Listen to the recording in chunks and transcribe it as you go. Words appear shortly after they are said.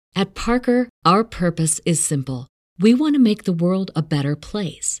At Parker, our purpose is simple. We want to make the world a better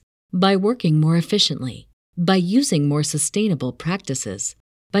place by working more efficiently, by using more sustainable practices,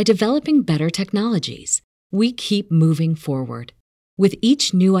 by developing better technologies. We keep moving forward. With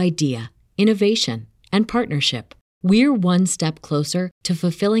each new idea, innovation, and partnership, we're one step closer to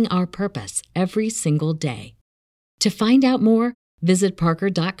fulfilling our purpose every single day. To find out more, visit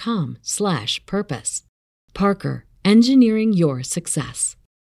parker.com/purpose. Parker, engineering your success.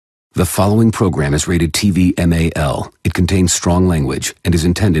 The following program is rated TV MAL. It contains strong language and is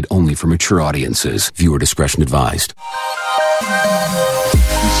intended only for mature audiences. Viewer discretion advised.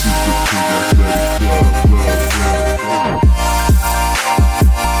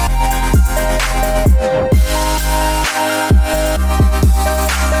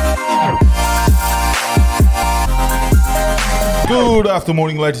 Good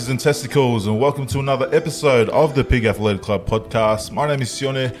afternoon, ladies and testicles, and welcome to another episode of the Pig Athletic Club podcast. My name is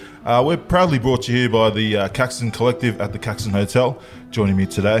Sione. We're proudly brought to you here by the Caxton Collective at the Caxton Hotel. Joining me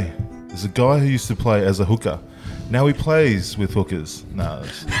today is a guy who used to play as a hooker. Now he plays with hookers. No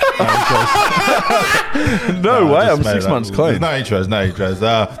way, I'm 6 months clean. No intros.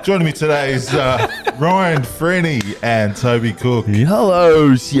 Joining me today is Ryan Freeney and Toby Cook.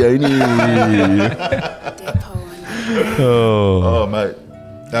 Hello, Sione. Oh, mate.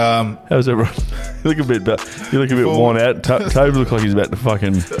 How's everyone? You look a bit worn out. Toby looks like he's about to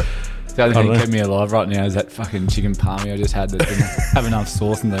fucking... The only thing that kept me alive right now is that fucking chicken palmy I just had that didn't have enough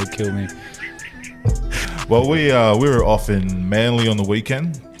sauce and they'd kill me. Well, we were off in Manly on the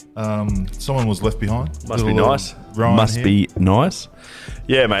weekend. Someone was left behind. Must be nice. Be nice.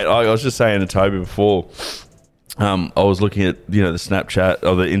 Yeah, mate. I was just saying to Toby before... I was looking at, the Snapchat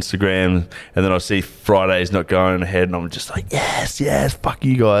or the Instagram, and then I see Friday's not going ahead, and I'm just like, yes, fuck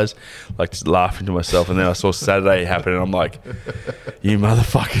you guys. Like, just laughing to myself. And then I saw Saturday happen, and I'm like, you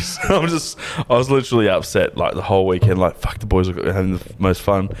motherfuckers. I was literally upset, like, the whole weekend. Like, fuck, the boys were having the most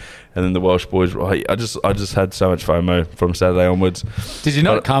fun. And then the Welsh boys, I just had so much FOMO from Saturday onwards. Did you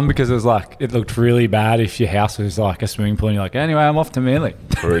not come because it was like, it looked really bad if your house was like a swimming pool and you're like, anyway, I'm off to Manly?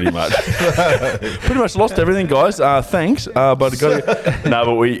 Pretty much. Pretty much lost everything, guys. Thanks. But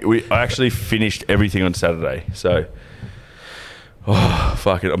I actually finished everything on Saturday. So,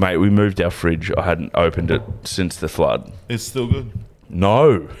 fuck it. Mate, we moved our fridge. I hadn't opened it since the flood. It's still good.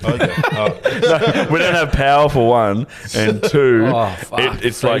 No. Okay. No, we don't have power for one, and two,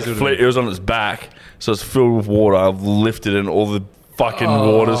 it's like it was on its back, so it's filled with water. I've lifted it and all the fucking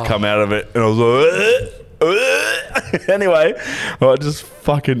water's come out of it, and I was like, anyway, I just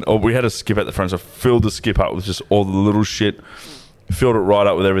fucking. We had a skip at the front, so I filled the skip up with just all the little shit. Filled it right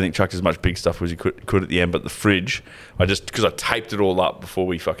up with everything, chucked as much big stuff as you could at the end, but the fridge, because I taped it all up before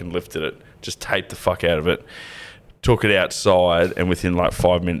we fucking lifted it, just taped the fuck out of it. Took it outside, and within like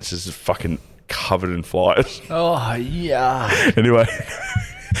 5 minutes, it's just fucking covered in flies. Oh, yeah. Anyway,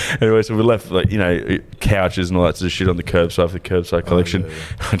 so we left couches and all that sort of shit on the curbside for the curbside collection. Yeah.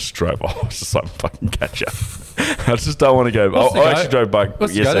 I just drove off. I was just like, fucking catch up. I just don't want to go. I actually drove back.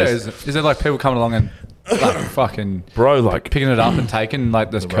 What's the go there? Is it like people coming along and like fucking picking it up and taking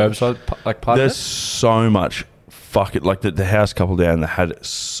like this curbside like part? There's so much like the house couple down that had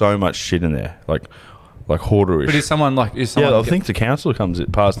so much shit in there, like hoarderish. But is someone yeah, I think the council comes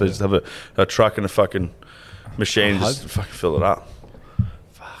past. They just have a truck and a fucking machine just fucking fill it up.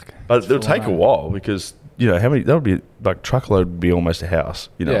 Fuck. But it'll take a while because how many? That would be like truckload would be almost a house.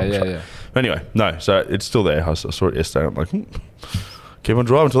 Yeah. Anyway, no. So it's still there. I saw it yesterday. I'm like, keep on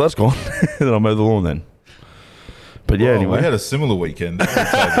driving until that's gone. And then I'll mow the lawn then. But yeah, anyway. We had a similar weekend.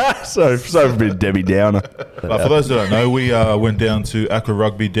 so for a bit of Debbie Downer. But for those that don't know, we went down to Aqua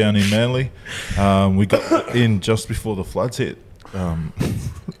Rugby down in Manly. We got in just before the floods hit. At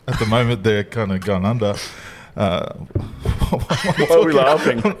the moment, they're kind of gone under. Why are we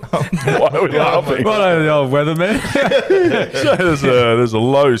laughing? Why are we laughing? What are the old weatherman? So there's a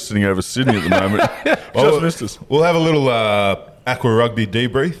low sitting over Sydney at the moment. Just missed us. We'll have a little Aqua Rugby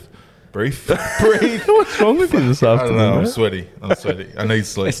debrief. Brief. What's wrong with you this afternoon? I don't know. I'm sweaty. I need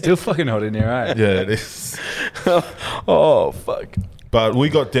sleep. It's still fucking hot in here, right? Yeah, it is. Oh, fuck. But we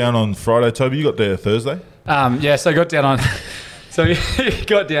got down on Friday. Toby, you got there Thursday? So I got down on... So you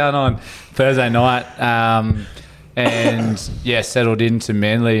got down on Thursday night and, settled into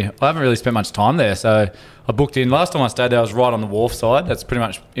Manly. I haven't really spent much time there, so I booked in. Last time I stayed there, I was right on the wharf side. That's pretty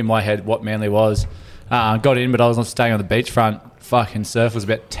much in my head what Manly was. Got in, but I was staying on the beachfront. Fucking surf was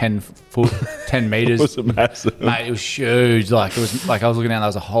about 10 metres. Was it massive? Mate, it was huge. Like, it was like I was looking out and I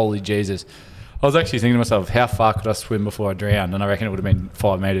was like, holy Jesus. I was actually thinking to myself, how far could I swim before I drowned? And I reckon it would have been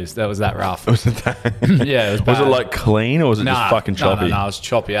 5 metres. That was that rough. Was it that? Yeah, it was bad. Was it like clean or was it just fucking choppy? No, it was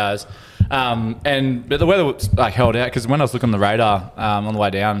choppy as. But the weather was like held out because when I was looking on the radar on the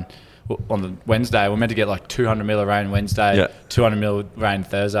way down on the Wednesday, we're meant to get like 200 mil of rain Wednesday, 200 mil rain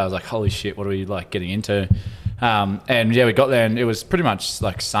Thursday. I was like, holy shit, what are we like getting into? And yeah, we got there and it was pretty much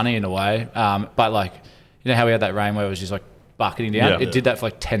like sunny in a way. But like, you know how we had that rain where it was just like bucketing down? It did that for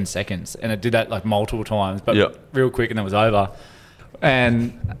like 10 seconds and it did that like multiple times, but real quick and then it was over.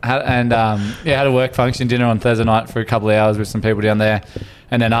 And had a work function dinner on Thursday night for a couple of hours with some people down there.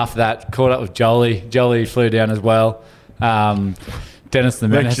 And then after that, caught up with Jolie. Jolie flew down as well. Dennis the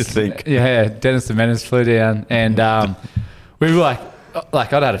Menace. Makes you think. Yeah, Dennis the Menace flew down. And we were like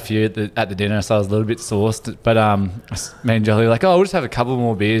I'd had a few at the dinner, so I was a little bit sauced. But me and Jolie were like, we'll just have a couple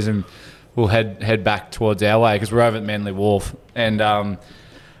more beers and we'll head back towards our way because we're over at Manly Wharf. And on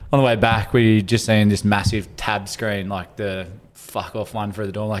the way back, we just seen this massive tab screen, like the fuck off one through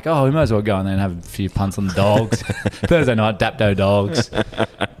the door. I'm like, we might as well go in there and have a few punts on the dogs. Thursday night, Dapto dogs.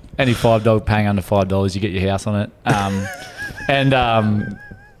 Any 5 dog paying under $5, you get your house on it. And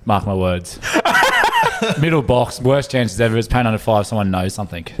mark my words. Middle box, worst chances ever. It's paying under 5. Someone knows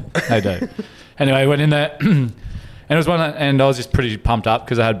something. They do. Anyway, went in there. And it was and I was just pretty pumped up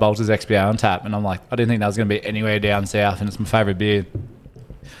because I had Bolter's XBA on tap, and I'm like, I didn't think that was going to be anywhere down south, and it's my favourite beer.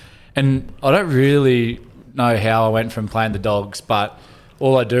 And I don't really know how I went from playing the dogs, but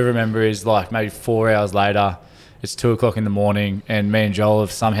all I do remember is like maybe 4 hours later, it's 2 o'clock in the morning, and me and Joel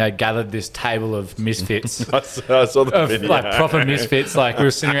have somehow gathered this table of misfits. I saw the video. Like proper misfits. Like we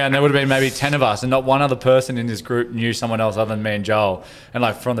were sitting around, there would have been maybe 10 of us, and not one other person in this group knew someone else other than me and Joel. And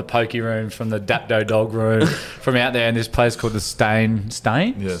like from the pokey room, from the Dapdo dog room, from out there in this place called the Stain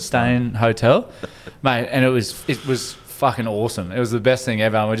Hotel, mate. And it was fucking awesome. It was the best thing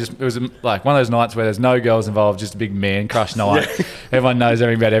ever. And it was like one of those nights where there's no girls involved, just a big man crush night. Everyone knows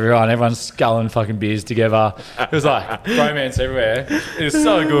everything about everyone. Everyone's sculling fucking beers together. It was like romance everywhere. It was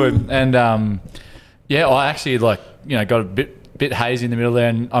so good. And I actually got a bit hazy in the middle there.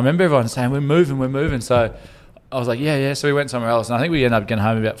 And I remember everyone saying, we're moving. So I was like, yeah. So we went somewhere else. And I think we ended up getting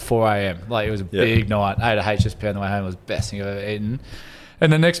home about 4 a.m. Like it was a big night. I ate a HSP on the way home. It was the best thing I've ever eaten.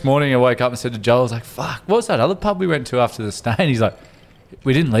 And the next morning I woke up and said to Joel, I was like, fuck, what was that other pub we went to after the Stain? He's like,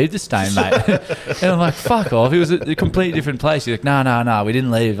 we didn't leave the Stain, mate. And I'm like, fuck off. It was a completely different place. He's like, no, we didn't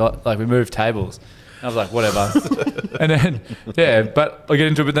leave. Like, we moved tables. And I was like, whatever. And then, but I'll get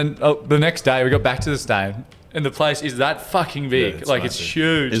into it. But then the next day we got back to the Stain and the place is that fucking big. Yeah, it's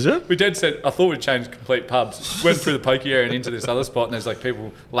huge. Is it? We dead said, I thought we'd change complete pubs. Went through the pokey area and into this other spot and there's like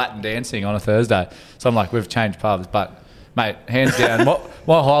people Latin dancing on a Thursday. So I'm like, we've changed pubs. But mate, hands down,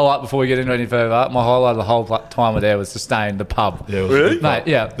 my highlight before we get into any further, my highlight of the whole time we're there was the Stain, the pub. Yeah, really? Mate,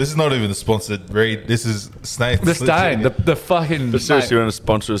 yeah. This is not even the sponsored read. This is Stain. The Stain, the fucking... But seriously, you want to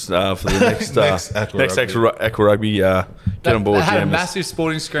sponsor us for the next Aqua Rugby. Get on board, It had James. a massive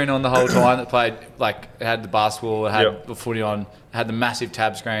sporting screen on the whole time that played, like, it had the basketball, it had the footy on, it had the massive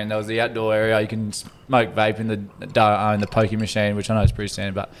tab screen, there was the outdoor area, you can smoke vape in the pokey machine, which I know is pretty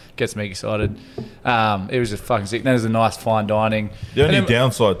standard, but gets me excited. It was just fucking sick. Then there's a nice fine dining. The only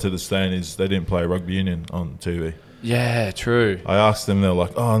downside to the Stain is they didn't play rugby union on TV. Yeah, true. I asked them, they were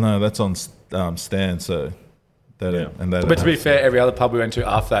like, oh no, that's on Stan, so... But to be fair, every other pub we went to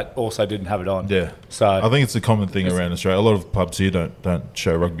after that also didn't have it on. Yeah. So I think it's a common thing around Australia. A lot of pubs here don't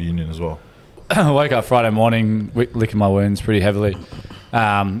show rugby union as well. I woke up Friday morning licking my wounds pretty heavily.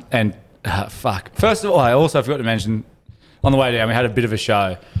 Fuck. First of all, I also forgot to mention, on the way down, we had a bit of a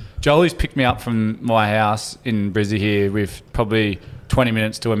show. Jolie's picked me up from my house in Brizzy here with probably 20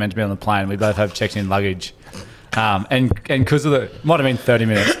 minutes till we're meant to be on the plane. We both have checked in luggage. And because of might have been 30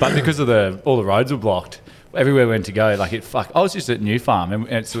 minutes, but because of all the roads were blocked, everywhere we went to go, I was just at New Farm and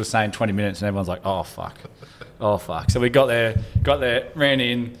it was saying 20 minutes and everyone's like, oh fuck. So we got there, ran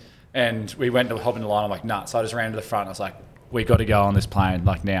in and we went to hop in the line. I'm like, nah. So I just ran to the front. I was like, we got to go on this plane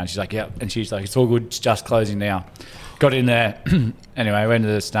like now. And she's like, yeah. And she's like, it's all good. It's just closing now. Got in there. Anyway, went to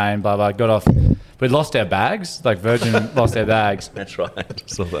the Stain, blah, blah, got off. We'd lost our bags, like Virgin lost our bags. That's right.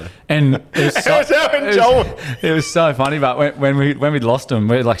 Saw that. And it was so funny, but when we'd lost them,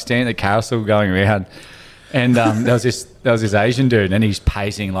 we were like standing at the carousel going around. And there was this Asian dude, and he's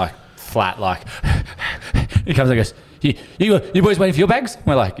pacing like flat, like he comes and goes, you boys waiting for your bags? And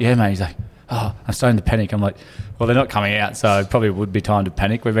we're like, yeah, mate. He's like, oh, I'm starting to panic. I'm like, well, they're not coming out, so it probably would be time to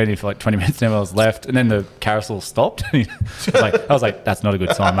panic. We've been here for like 20 minutes now. I was left, and then the carousel stopped. I was like, that's not a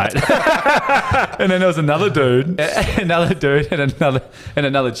good sign, mate. And then there was another dude, and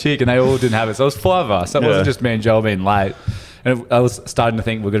another chick, and they all didn't have it. So it was 5 of us. So it wasn't just me and Joel being late. And I was starting to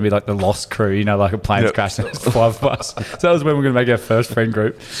think we're going to be like the Lost Crew, you know, like a plane's crash and it's 5 of us. So that was when we were going to make our first friend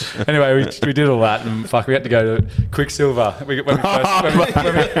group. Anyway, we did all that and we had to go to Quicksilver when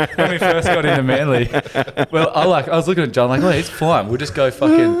we first got into Manly. Well, I was looking at John like, it's fine. We'll just go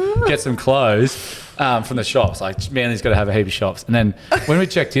fucking get some clothes from the shops. Like, Manly's got to have a heap of shops. And then when we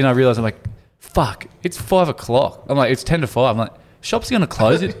checked in, I realised, I'm like, fuck, it's 5 o'clock. I'm like, it's 10 to 5. I'm like, shop's going to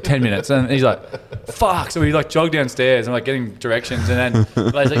close in 10 minutes. And he's like, fuck. So we like jog downstairs and like getting directions. And then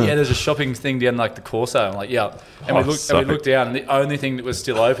he's like, yeah, there's a shopping thing down like the Corso. I'm like, yeah. And we looked down and the only thing that was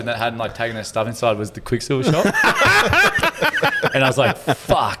still open that hadn't like taken their stuff inside was the Quicksilver shop. And I was like,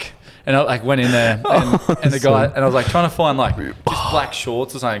 fuck. And I like went in there and the guy, and I was like trying to find like just black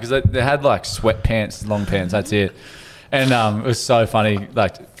shorts or something because they had like sweatpants, long pants, that's it. And it was so funny,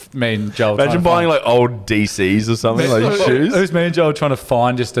 like me and Joel. Imagine buying like old DCs or something, like shoes. It was me and Joel trying to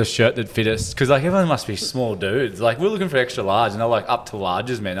find just a shirt that fit us because like everyone must be small dudes. Like we're looking for extra large, and they're like up to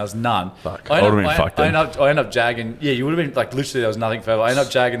larges, man. There was none. Fuck, I would have been fucked. I ended up jagging. Yeah, you would have been like literally there was nothing further. I ended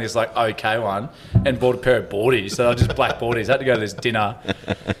up jagging this like OK one and bought a pair of boardies. So I just black boardies. I had to go to this dinner,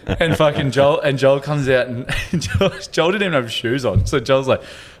 and fucking Joel comes out and Joel didn't even have shoes on. So Joel's like,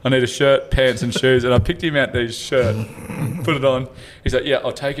 I need a shirt, pants, and shoes. And I picked him out these shirt, put it on. He's like, yeah,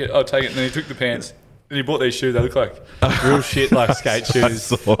 I'll take it. And then he took the pants. And he bought these shoes. They look like real shit, like skate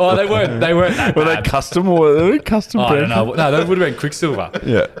shoes. Oh, they weren't that Were bad. they custom or were they custom? I don't know. No, they would have been Quicksilver.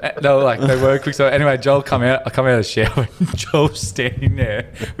 Yeah. They were Quicksilver. Anyway, I come out of the shower and Joel's standing there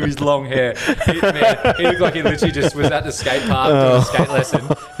with his long hair. He looked like he literally just was at the skate park doing a skate lesson.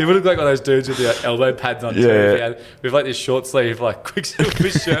 He would look like one of those dudes with the elbow pads on too. With like this short sleeve, like Quicksilver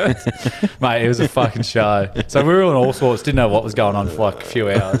shirt. Mate, it was a fucking show. So we were on all sorts, didn't know what was going on for like a few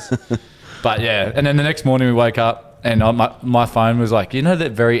hours. But yeah, and then the next morning we woke up and my phone was like, you know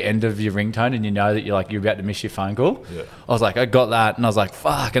that very end of your ringtone and you know that you're about to miss your phone call? Yeah. I was like, I got that and I was like,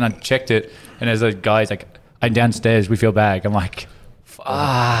 fuck, and I checked it and there's a guy, he's like, I'm downstairs with your bag. I'm like, fuck.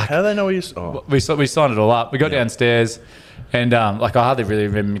 How do they know where you... Oh. We signed it all up. We got downstairs and like I hardly really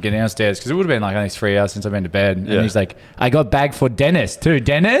remember getting downstairs because it would have been like only 3 hours since I've been to bed. And he's like, I got bag for Dennis too.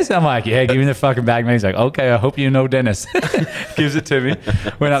 Dennis? I'm like, yeah, give me the fucking bag. And he's like, okay, I hope you know Dennis. Gives it to me.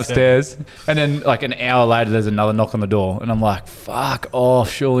 Went upstairs. And then like an hour later, there's another knock on the door. And I'm like, fuck off,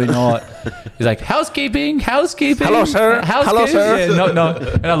 surely not. He's like, housekeeping. Hello, sir. Hello, sir. Yeah, no.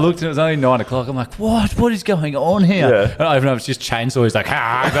 And I looked and it was only 9 o'clock. I'm like, what is going on here? Yeah. And I opened up, it's just chainsaw. He's like,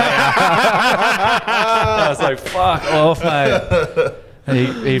 I was like, fuck off, mate.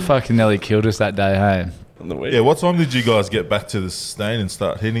 He fucking nearly killed us that day, hey? Yeah, what time did you guys get back to the stain and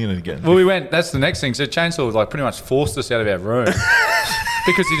start hitting it again? Well, we went, that's the next thing. So Chainsaw was like pretty much forced us out of our room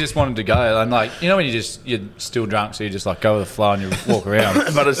because he just wanted to go. And like, you know when you're still drunk, so you just like go with the flow and you walk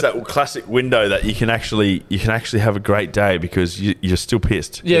around. But it's that classic window that you can actually have a great day because you're still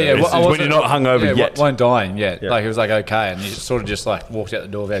pissed. Yeah. Well, when you're not hungover yet. Weren't dying yet. Yeah. Like it was like okay, and he sort of just like walked out the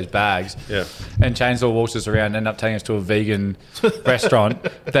door with his bags. Yeah. And Chainsaw walks us around and ended up taking us to a vegan restaurant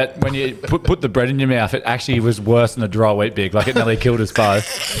that when you put the bread in your mouth, it actually was worse than a dry wheat big. Like it nearly killed us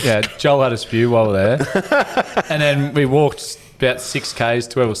both. Yeah, Joel had a spew while we were there. And then we walked about 6 Ks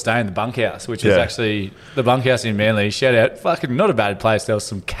to where we'll stay in the bunkhouse, which is actually the bunkhouse in Manly. Shout out, fucking not a bad place. There was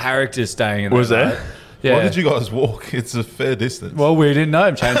some characters staying in there. Was there? Yeah. Why did you guys walk? It's a fair distance. Well, we didn't know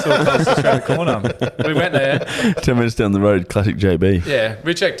him. Chainsaw was just around the corner. We went there. 10 minutes down the road, classic JB. Yeah,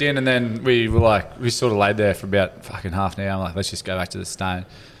 we checked in and then we sort of laid there for about fucking half an hour. I'm like, let's just go back to the stone.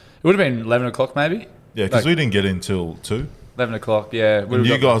 It would have been 11 o'clock maybe. Yeah, because we didn't get in till 2. 11 o'clock, yeah. And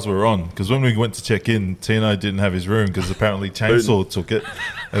you guys were on, because when we went to check in, Tino didn't have his room because apparently Chainsaw took it.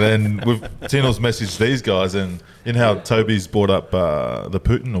 And then Tino's messaged these guys, and in how Toby's brought up the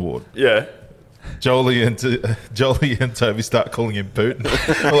Putin Award. Yeah. Jolie and Toby start calling him Putin.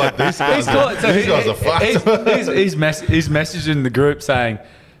 We're like, these guys are fucked. He's messaging the group saying,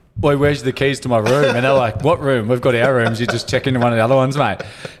 boy, where's the keys to my room? And they're like, what room? We've got our rooms. You just check into one of the other ones, mate.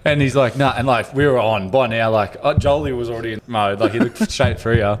 And he's like, nah. And like, we were on by now. Like, Jolie was already in mode. Like, he looked straight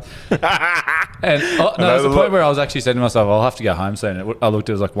through you. And there's the point where I was actually saying to myself, I'll have to go home soon. I looked,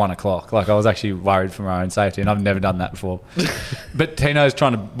 it was like 1 o'clock. Like, I was actually worried for my own safety, and I've never done that before. But Tino's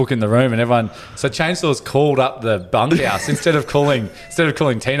trying to book in the room, and everyone. So Chainsaw's called up the bunkhouse instead of calling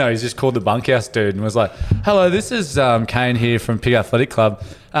Tino. He's just called the bunkhouse dude and was like, "Hello, this is Kane here from Pig Athletic Club.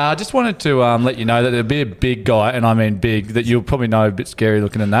 I just wanted to let you know that there'll be a big guy, and I mean big, that you'll probably know a bit scary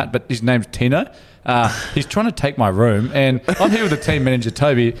looking than that, but his name's Tino. He's trying to take my room, and I'm here with the team manager,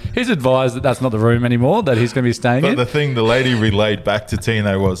 Toby. He's advised that that's not the room anymore, that he's going to be staying in." But the thing the lady relayed back to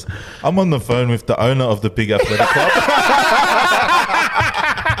Tino was, "I'm on the phone with the owner of the Pig Athletic Club."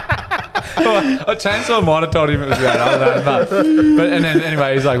 I Chainsaw might have told him it was going. I don't know. But and then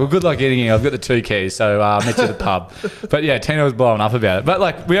anyway, he's like, "Well, good luck getting in. I've got the 2 keys, so I'll meet you at the pub." But yeah, Tina was blowing up about it. But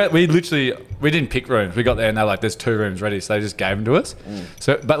like, we literally didn't pick rooms. We got there and they're like, "There's 2 rooms ready," so they just gave them to us.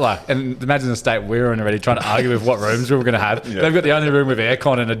 So, but like, and imagine the state we were in already, trying to argue with what rooms we were going to have. Yeah. They've got the only room with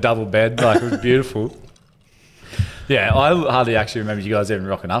aircon and a double bed. Like, it was beautiful. Yeah, I hardly actually remember you guys even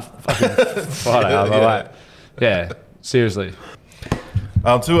rocking up. Fucking Friday. Yeah, seriously.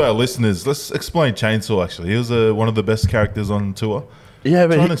 To our listeners, let's explain Chainsaw. Actually, he was one of the best characters on tour. Yeah,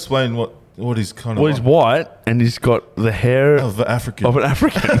 but trying to explain what he's kind of. Well, he's white and he's got the hair of an African.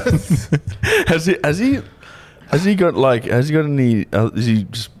 Has he got any? Is he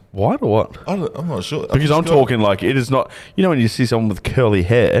just white or what? I'm not sure. Because I'm talking like it is not. You know when you see someone with curly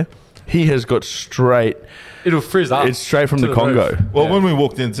hair, he has got straight. It'll frizz up. It's straight from the Congo. Roof. Well, when we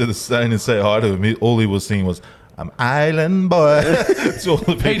walked into the stand and say hi to him, all he was singing was, "I'm island boy."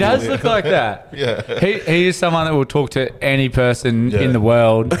 He does look like that. Yeah. He is someone that will talk to any person in the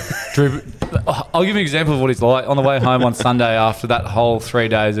world. I'll give you an example of what he's like. On the way home on Sunday after that whole 3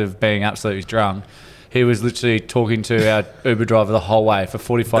 days of being absolutely drunk, he was literally talking to our Uber driver the whole way for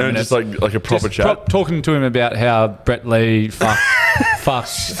 45 minutes. Just like a proper chat. Talking to him about how Brett Lee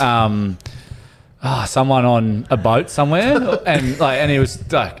fucked someone on a boat somewhere, and he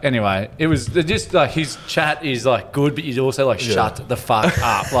was like, anyway, it was just like his chat is like good, but he's also like shut the fuck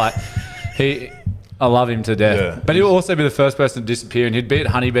up. Like I love him to death. Yeah. But he'll also be the first person to disappear, and he'd be at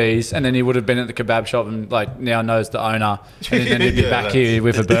Honeybees, and then he would have been at the kebab shop and like now knows the owner, and then he'd be back here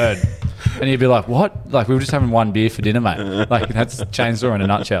with a bird, and he'd be like, "What? Like we were just having 1 beer for dinner, mate." Like that's Chainsaw in a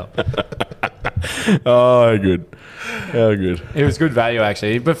nutshell. Oh, good. Oh, good. It was good value,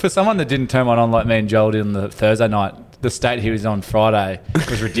 actually. But for someone that didn't turn one on like me and Joel did on the Thursday night, the state he was on Friday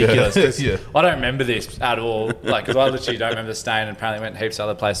was ridiculous. I don't remember this at all. Like, because I literally don't remember staying, and apparently went heaps of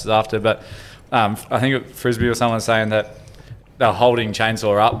other places after. But I think at Frisbee or someone saying that they're holding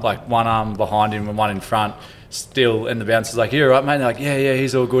Chainsaw up, like one arm behind him and one in front, still, and the bouncer's like, "You all right, mate?" And they're like, yeah,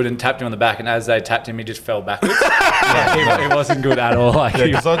 he's all good, and tapped him on the back, and as they tapped him, he just fell backwards. He wasn't good at all. Like,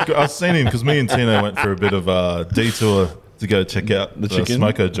 because I've seen him, because me and Tina went for a bit of a detour to go check out the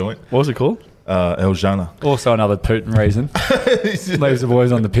smoko joint. What was it called? El Jana. Also another Putin reason. Leaves the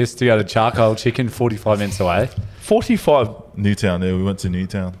boys on the piss to go to Charcoal Chicken, 45 minutes away. 45? Newtown, yeah, we went to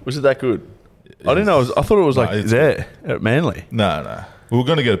Newtown. Was it that good? I didn't know. I thought it was like there at Manly. No. We were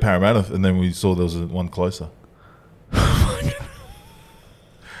going to go to Parramatta, and then we saw there was one closer.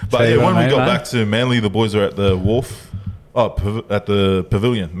 But yeah, when we got back to Manly, the boys are at the wharf, at the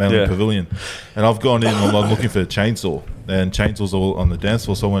pavilion, Manly Pavilion. And I've gone in and I'm looking for a Chainsaw, and Chainsaw's all on the dance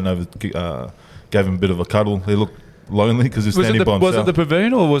floor, so I went over, gave him a bit of a cuddle. He looked lonely because he's standing by himself. Was it the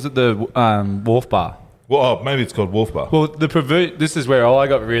pavilion or was it the wharf bar? Well, maybe it's called Wharf Bar. Well, the pavilion, this is where I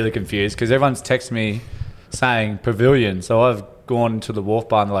got really confused, because everyone's texted me saying pavilion, so I've gone to the Wharf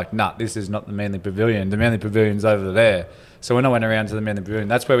Bar and they're like, "Nah, this is not the Manly Pavilion. The Manly Pavilion's over there." So when I went around to the Manly Pavilion,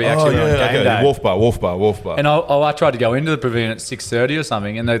 that's where we actually went on game day. Wharf Bar. And I tried to go into the pavilion at 6:30 or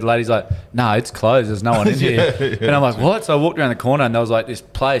something, and the lady's like, "Nah, it's closed. There's no one in here." And I'm like, "What?" So I walked around the corner, and there was like this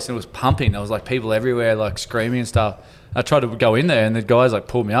place, and it was pumping. There was like people everywhere, like screaming and stuff. I tried to go in there, and the guy's like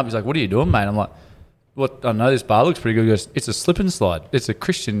pulled me up. He's like, "What are you doing, mate?" I'm like, "What? I know this bar looks pretty good." He goes, "It's a slip and slide. It's a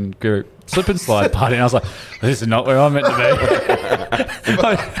Christian group slip and slide party." And I was like, "This is not where I'm meant to be."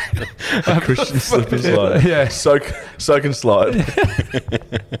 A Christian slip and slide. Yeah. Soak and slide. A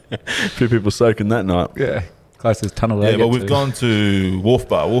few people soaking that night. Yeah. Closest tunnel. Yeah, but we've gone to Wharf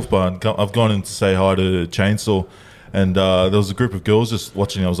Bar, and I've gone in to say hi to Chainsaw, and there was a group of girls just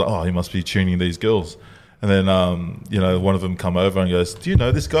watching. I was like, "Oh, he must be tuning these girls." And then, one of them come over and goes, "Do you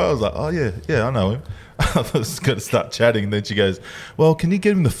know this guy?" I was like, "Oh, yeah, I know him." I was going to start chatting. And then she goes, "Well, can you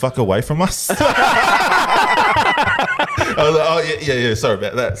get him the fuck away from us?" I was like, "Oh, yeah, sorry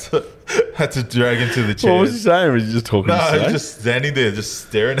about that." So I had to drag him to the chair. What was he saying? Was he just talking? No, he was just standing there, just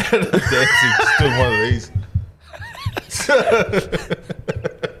staring at it, dancing, just doing one of these.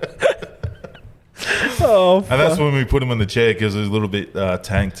 And that's when we put him in the chair, because he was a little bit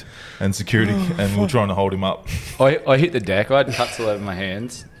tanked and security, and we were trying to hold him up. I hit the deck. I had cuts all over my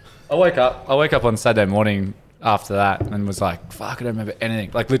hands. I woke up on Saturday morning after that and was like, "Fuck, I don't remember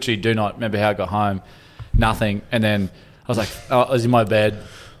anything." Like, literally do not remember how I got home. Nothing. And then I was like, I was in my bed.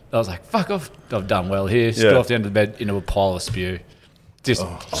 I was like, "Fuck off. I've done well here." Stood off the end of the bed into a pile of spew. Just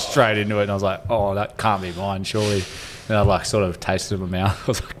straight into it. And I was like, "Oh, that can't be mine, surely." And I like sort of tasted it in my mouth. I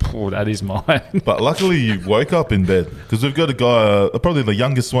was like, "Oh, that is mine." But luckily you woke up in bed, because we've got a guy, probably the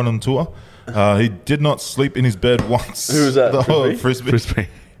youngest one on tour. He did not sleep in his bed once. Who was that? Frisbee.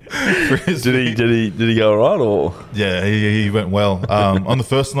 Frisbee. Did he go all right or? Yeah, he went well. On the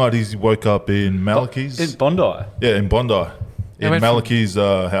first night, he woke up in Malachi's. In Bondi. Yeah, in Bondi. In went Malachi's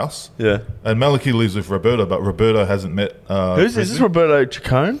house. Yeah. And Malachi lives with Roberto, but Roberto hasn't met. Is this Roberto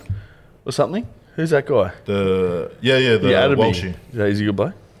Chacon or something? Who's that guy? The Welshie. Yeah, is he a good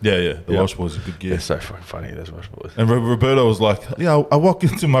bloke? Yeah. The Welsh boy's a good gear. They're so fucking funny, those Welsh boys. And Roberto was like, yeah, I walked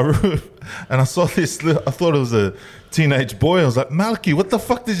into my room and I saw this. I thought it was a teenage boy. I was like, Malachi, what the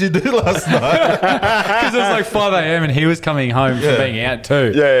fuck did you do last night? Because it was like 5 a.m. and he was coming home from being out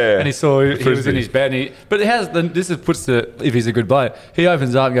too. Yeah. And he saw he was in his bed. If he's a good bloke, he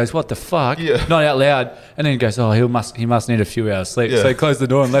opens up and goes, what the fuck? Yeah. Not out loud. And then he goes, he must need a few hours sleep. Yeah. So he closed the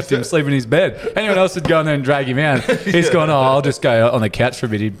door and left him sleep in his bed. Anyone else would go in there and drag him out. He's gone, I'll just go on the couch for a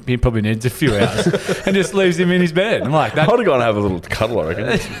bit. He probably needs a few hours. And just leaves him in his bed. I'm like, I would have gone and have a little cuddle, I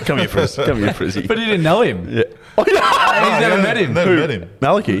reckon. Come here, Frizzy. But he didn't know him. Yeah. Oh, yeah. He's never met him. Never met him.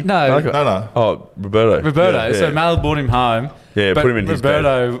 Malachi? No. No. Oh, Roberto. Yeah. So Mal brought him home. Yeah, but put him in his bed.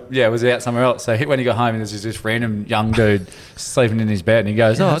 Roberto, was out somewhere else. So when he got home, there's this random young dude sleeping in his bed. And he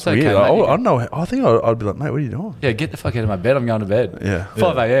goes, it's okay, weird. mate. I don't know. I think I'd be like, mate, what are you doing? Yeah, get the fuck out of my bed. I'm going to bed. Yeah.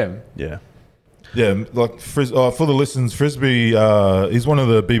 5 a.m. Yeah. Yeah, like for the listeners, Frisbee, he's one of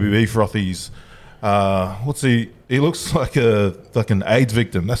the BBB frothies. What's he? He looks like an AIDS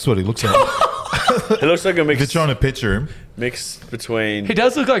victim. That's what he looks like. He looks like a mix. If you're trying to picture him, mix between. He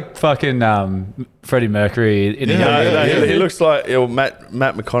does look like fucking Freddie Mercury. He looks like Matt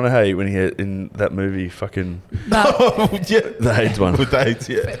McConaughey when he had in that movie, fucking the AIDS one with the AIDS.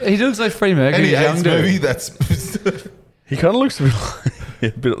 Yeah, he looks like Freddie Mercury. Any AIDS movie that's. He kind of looks a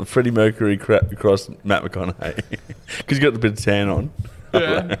bit like Freddie Mercury across Matt McConaughey because he's got the bit of tan on.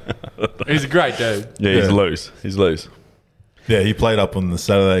 Yeah. He's a great dude. Yeah, he's loose. He's loose. Yeah, he played up on the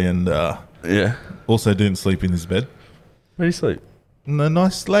Saturday and also didn't sleep in his bed. Where do you sleep? In a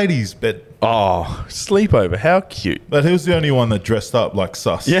nice lady's bed. Oh, sleepover. How cute. But he was the only one that dressed up like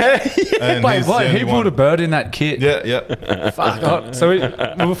sus. Yeah. And Wait, what? He put a bird in that kit? Yeah. Fuck. So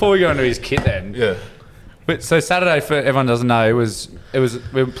before we go into his kit then. Yeah. But so Saturday, for everyone doesn't know, we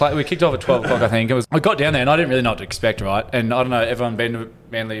kicked off at 12 o'clock, I think. I got down there and I didn't really know what to expect, right? And I don't know, everyone been to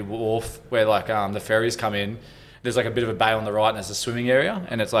Manly Wharf where like the ferries come in. There's like a bit of a bay on the right and there's a swimming area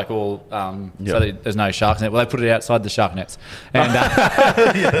and it's like all so there's no sharks in it. Well, they put it outside the shark nets. And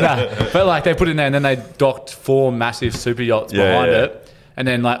but like they put it in there and then they docked 4 massive super yachts behind it. And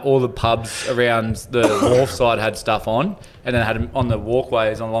then like all the pubs around the wharf side had stuff on, and then had on the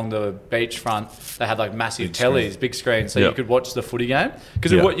walkways along the beach front. They had like massive tellies, big screens, so you could watch the footy game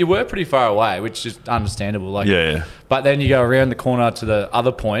because you were pretty far away, which is understandable. Like, But then you go around the corner to the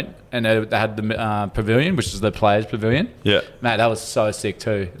other point, and they had the pavilion, which is the players' pavilion. Yeah, mate, that was so sick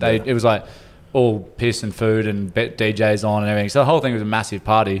too. It was like all piss and food and DJs on and everything. So the whole thing was a massive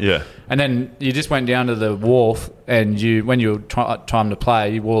party. Yeah. And then you just went down to the wharf and when you were time to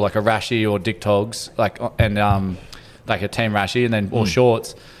play, you wore like a rashie or Dick Togs, like a team rashie and then or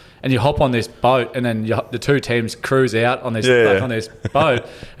shorts. And you hop on this boat and then the two teams cruise out on this on this boat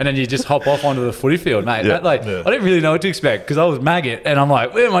and then you just hop off onto the footy field, mate. I didn't really know what to expect because I was maggot and I'm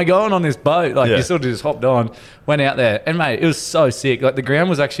like, where am I going on this boat? Like you sort of just hopped on, went out there and mate, it was so sick. Like the ground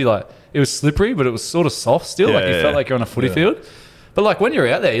was actually like, it was slippery, but it was sort of soft still. You felt like you're on a footy field. But like when you're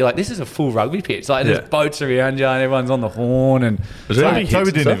out there, you're like, this is a full rugby pitch. Like there's boats around you and everyone's on the horn. And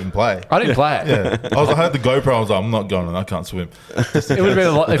Toby didn't even play. I didn't play it. Yeah, I had the GoPro. I was like, I'm not going, and I can't swim. It would have been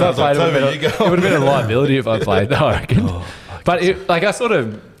a lot if I played. It would have been a liability if I played, though, I reckon. But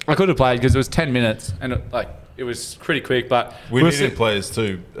I could have played because it was 10 minutes and it was pretty quick. But we needed players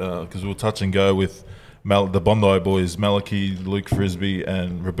too because we were touch and go with the Bondi boys, Malachi, Luke Frisbee,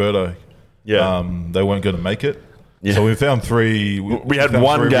 and Roberto. Yeah, they weren't going to make it. Yeah. So we found 3. We had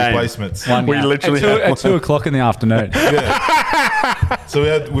one game replacements. We literally at 2 o'clock in the afternoon. So we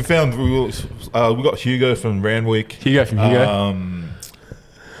got Hugo from Randwick. Hugo from Hugo.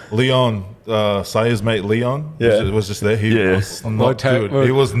 Leon, Sayer's mate Leon was just there. He was not good.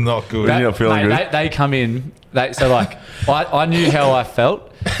 He was not good. They come in. I knew how I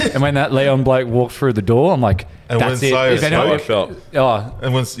felt, and when that Leon bloke walked through the door, I'm like, that's it. Is that how I felt?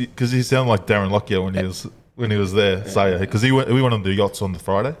 And because he sounded like Darren Lockyer when he was there, because we went on the yachts on the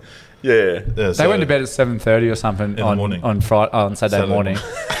Friday. They went to bed at 7:30 or something on Saturday morning.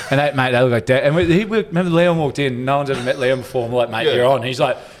 And they look like that. And remember Leon walked in. No one's ever met Leon before. I'm like, mate, you're on. He's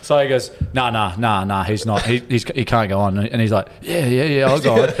like, so he goes, nah, he's not. He can't go on. And he's like, yeah, I'll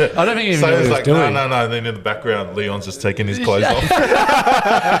go on. I don't think he even knew what he was doing. No. Then in the background, Leon's just taking his clothes off.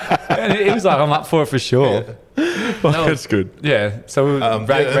 And he was like, I'm up for it for sure. That's good. Yeah. So we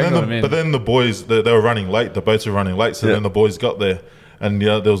but then the boys, they were running late. The boats were running late. So then the boys got there. and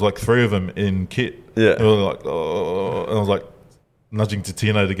there was like 3 of them in kit. Yeah. They were like, oh, and I was like nudging to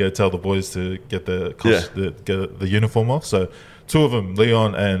Tino to go tell the boys to get the uniform off. So 2 of them,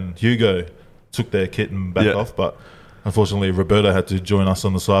 Leon and Hugo, took their kit and backed off, but unfortunately Roberto had to join us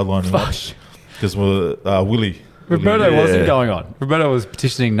on the sideline and watch because Willie. Roberto wasn't going on. Roberto was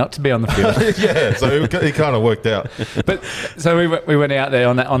petitioning not to be on the field. Yeah, so it kind of worked out. But so we went out there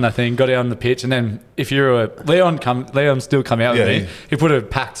on that thing, got out on the pitch, and then if you're Leon still come out with me. He put a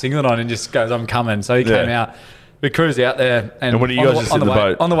packed singlet on and just goes, "I'm coming." So he came out. We cruised out there, and what do you guys just in the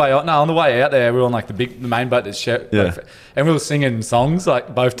boat? On the way out there, we were on like the main boat that's and we were singing songs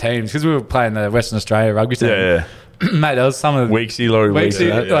like both teams because we were playing the Western Australia rugby team. Yeah. Mate, that was some of Weeksy, Laurie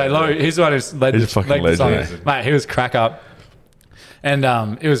Laurie, he's the one who's led he's a fucking the song. legend. Mate, he was crack up. And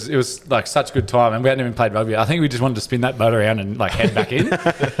it was like such a good time, and we hadn't even played rugby. I think we just wanted to spin that boat around and like head back in.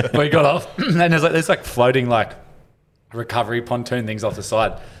 We got off, and there's floating like recovery pontoon things off the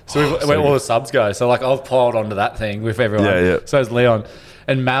side. So where all the subs go. So like I've piled onto that thing with everyone. Yeah. So is Leon.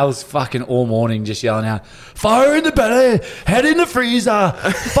 And Mal's fucking all morning just yelling out, "Fire in the belly, head in the freezer,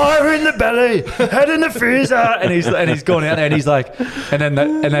 fire in the belly, head in the freezer." And he's gone out there and he's like,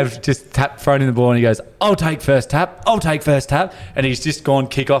 and they've just thrown in the ball and he goes, I'll take first tap. And he's just gone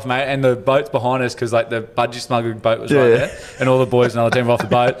kick off, mate. And the boat's behind us because like the budgie smuggling boat was right there, and all the boys and all the team were off the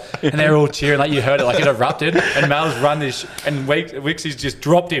boat, and they're all cheering like you heard it, like it erupted. And Mal's run this, and Wixie's just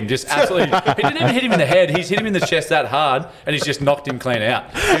dropped him, just absolutely. He didn't even hit him in the head. He's hit him in the chest that hard, and he's just knocked him clean out.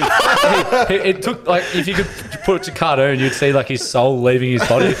 It took like if you could put it to cartoon, you'd see like his soul leaving his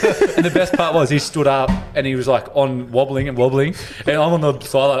body. And the best part was he stood up and he was like on wobbling, and I'm on the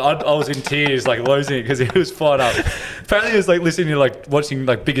sideline. I was in tears, like losing it because he was fired up. Apparently, he was like listening to like watching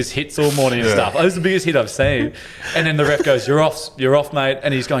like biggest hits all morning and stuff. It was the biggest hit I've seen. And then the ref goes, "You're off, mate."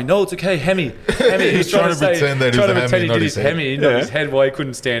 And he's going, "No, it's okay, Hemi." He's trying to pretend he did his Hemi, not his head, while he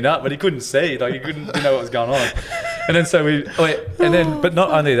couldn't stand up, but he couldn't see, like he didn't know what was going on. And then but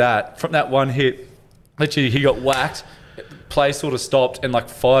not only that, from that one hit, literally he got whacked. Play sort of stopped, and like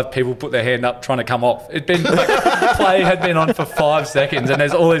 5 people put their hand up trying to come off. It'd been like play had been on for 5 seconds, and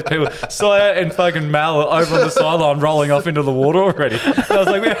there's all these people, Sawyer and fucking Mal, are over on the sideline rolling off into the water already. And I was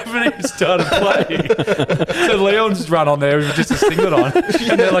like, we haven't even started playing. So Leon's run on there with just a singlet on,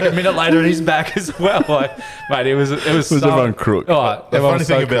 and then like a minute later, and he's back as well. Like, mate, it was everyone crook. Oh, the funny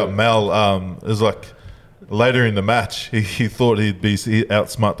thing about Mal is like, later in the match, he thought he'd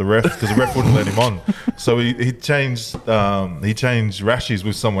outsmart the ref because the ref wouldn't let him on. So he changed rashies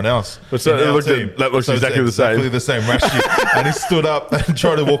with someone else. So that looks exactly the same. Exactly the same rashie. And he stood up and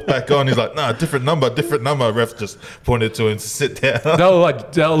tried to walk back on. He's like, "No, different number." Ref just pointed to him to sit down. They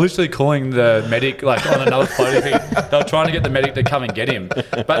were literally calling the medic like on another floating thing. They were trying to get the medic to come and get him,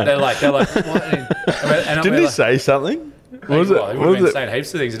 but they're like, what? Didn't he say something? What was it? He would have been saying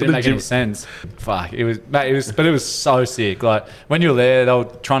heaps of things. It didn't make any sense. Fuck. It was so sick. Like when you were there, they were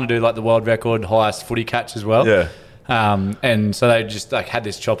trying to do like the world record highest footy catch as well. Yeah. And so they just like had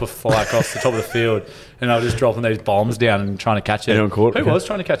this chopper fly across the top of the field, and they were just dropping these bombs down and trying to catch it. Anyone caught it? Who was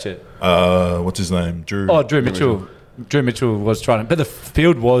trying to catch it? What's his name? Drew. Oh, Drew Mitchell. Drew Mitchell was trying to, but the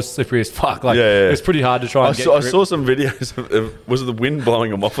field was slippery as fuck. Like it was pretty hard to try and get. I saw some videos of was it the wind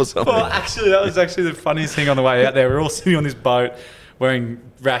blowing them off or something? Well, actually, that was actually the funniest thing on the way out there. We were all sitting on this boat wearing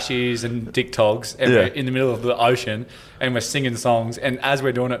rashies and dick togs, and we're in the middle of the ocean, and we're singing songs. And as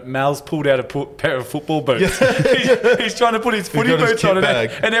we're doing it, Mal's pulled out a pair of football boots. He's trying to put his footy boots on,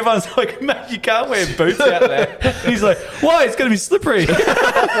 and everyone's like, "Mate, you can't wear boots out there." And he's like, "Why? It's going to be slippery."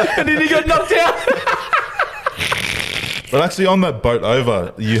 And then he got knocked out. But actually, on that boat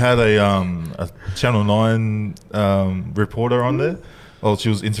over, you had a Channel 9 reporter on there. Well, she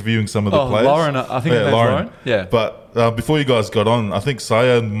was interviewing some of the players. Lauren, I think her name's Lauren. Yeah. But before you guys got on, I think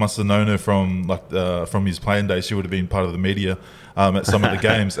Saya must have known her from his playing days. She would have been part of the media at some of the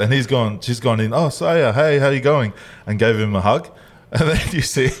games. And she's gone in, "Oh, Saya, hey, how you going?" And gave him a hug. And then you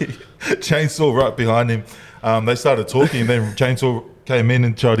see Chainsaw right behind him. They started talking, and then Chainsaw came in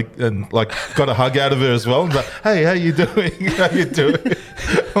and got a hug out of her as well. And like, "Hey, how you doing? How you doing?"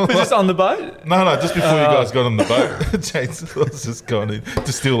 Was this on the boat? No, just before you guys got on the boat. James was just gone in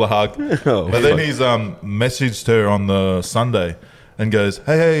to steal a hug. But then he's messaged her on the Sunday and goes,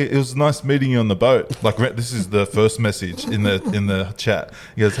 hey, it was nice meeting you on the boat. Like, this is the first message in the chat.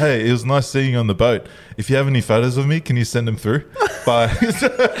 He goes, "Hey, it was nice seeing you on the boat. If you have any photos of me, can you send them through?" Bye.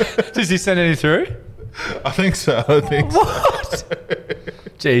 Does he send any through? I think so. What?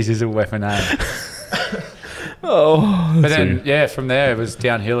 Jeez, he's a weapon, eh? Oh, but then, from there it was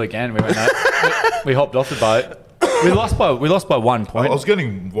downhill again. We went we hopped off the boat, We lost by 1 I point. was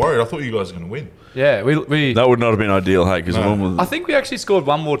getting worried. I thought you guys were going to win. Yeah, we. That would not have been ideal, hey, because I think we actually scored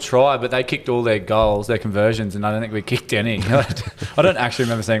one more try, but they kicked all their goals, their conversions, and I don't think we kicked any. I don't actually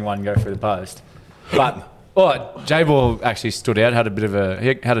remember seeing one go through the post. But J-Ball actually stood out.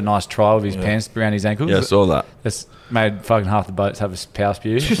 He had a nice try with his pants around his ankles. Yeah, I saw that. It's made fucking half the boats have a power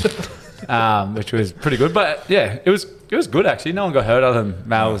spew, which was pretty good. But yeah, it was good actually. No one got hurt other than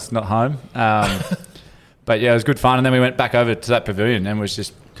Mal was not home. But yeah, it was good fun. And then we went back over to that pavilion and was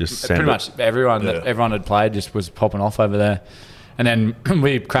just pretty much everyone that everyone had played just was popping off over there. And then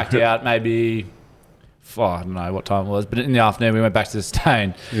we cracked out maybe, I don't know what time it was, but in the afternoon we went back to the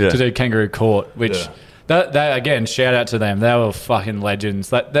Stain to do Kangaroo Court, which they again, shout out to them. They were fucking legends.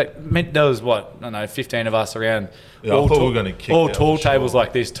 That meant there was 15 of us around. Yeah, I thought we were going to kick all tall tables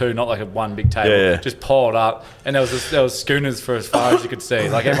like this too, not like a one big table. Just piled up, and there was schooners for as far as you could see.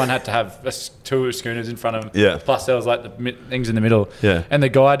 Like everyone had to have two schooners in front of them. Yeah. Plus there was like the things in the middle. Yeah. And the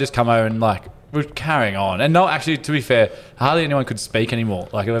guy just come over and like we're carrying on, and no, actually, to be fair, hardly anyone could speak anymore.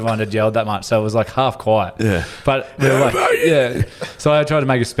 Like everyone had yelled that much, so it was like half quiet. Yeah. But we were like, So I tried to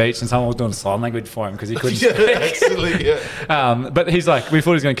make a speech, and someone was doing sign language for him because he couldn't speak. Actually, But he's like, we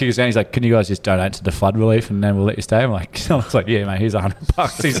thought he was going to kick us down. He's like, can you guys just donate to the flood relief, and then we'll let you stay? I was like, yeah, mate, here's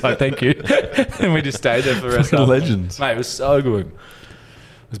 $100. He's like, thank you, and we just stayed there for the rest of the legends. Mate, it was so good.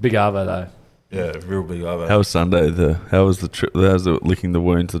 It was big arvo though. Yeah, real big arvo. How was Sunday? How was the trip? How's the licking the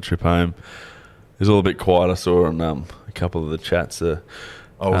wounds, the trip home? It was all a bit quiet. I saw on a couple of the chats. I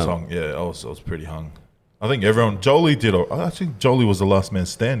was hung. Yeah, I was pretty hung. I think everyone. Jolie did. I think Jolie was the last man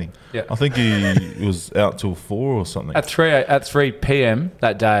standing. Yeah. I think he was out till 4 or something. At 3 p.m.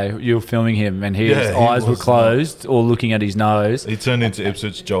 that day, you were filming him, and his eyes were closed, or looking at his nose. He turned into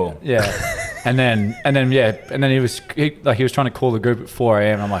Ipswich Joel. Yeah, and then he was trying to call the group at 4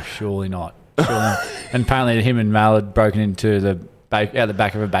 a.m. I'm like, surely not. And apparently, him and Mal had broken into the back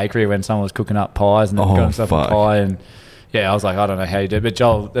of a bakery when someone was cooking up pies, and then got himself a pie. And I was like, I don't know how you do it, but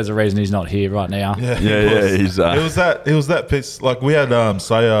Joel, there's a reason he's not here right now. He's it was that piss. Like we had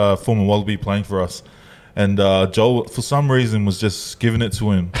Saya, former Wallaby, playing for us, and Joel for some reason was just giving it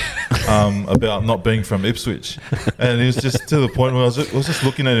to him about not being from Ipswich, and it was just to the point where I was just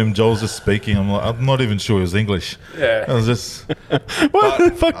looking at him. Joel's just speaking. I'm not even sure he was English. Yeah, I was just what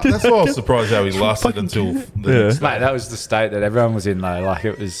the fuck? That's why I was surprised how he lasted until the next day. Mate, that was the state that everyone was in though. Like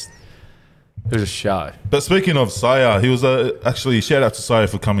it was a show. But speaking of Saya, he was actually shout out to Saya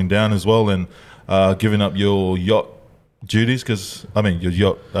for coming down as well and giving up your yacht duties, because your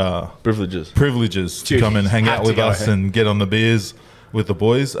yacht privileges to come and hang out with us and get on the beers with the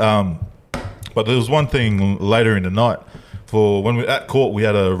boys. But there was one thing later in the night. For when we at court, we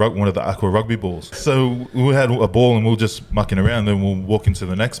had one of the Aqua Rugby balls. So we had a ball and we were just mucking around. Then we'll walk into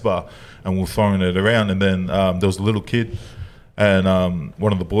the next bar and we're throwing it around. And then there was a little kid, and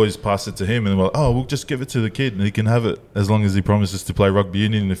one of the boys passed it to him, and we're like, we'll just give it to the kid and he can have it as long as he promises to play rugby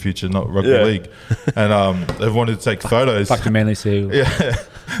union in the future, not rugby league. And they wanted to take photos. Fuck the Manly Seal. Yeah.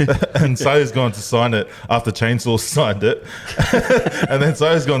 And Saya's gone to sign it after Chainsaw signed it. And then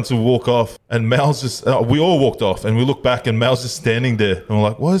Saya's gone to walk off, and Mal's just, we all walked off and we looked back and Mal's just standing there. And we're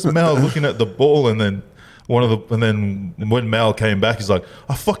like, why is Mal looking at the ball? And then when Mal came back, he's like,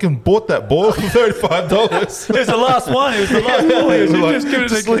 I fucking bought that ball for $35. It was the last one. It was the last ball. He was like,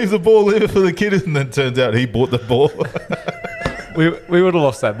 just leave the ball, leave it for the kid. And then it turns out he bought the ball. We would have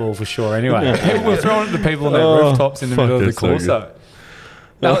lost that ball for sure anyway. People were throwing it to people on their rooftops in the middle of the course. So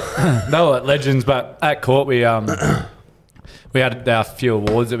they were like legends, but at court we had our few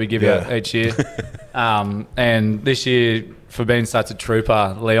awards that we give out each year. And this year, for being such a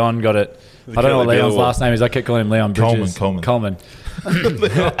trooper, Leon got it. I don't know what Leon's last name is. I kept calling him Leon Bridges. Coleman.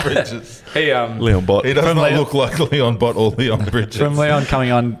 Leon Bridges. Leon Bott. He does not look like Leon Bott or Leon Bridges. From Leon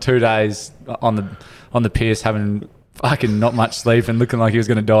coming on 2 days on the piers, having fucking not much sleep and looking like he was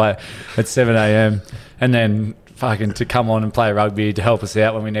going to die at 7 a.m. And then fucking to come on and play rugby to help us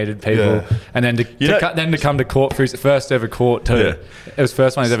out when we needed people, and then to come to court for his first ever court too. Yeah. It was the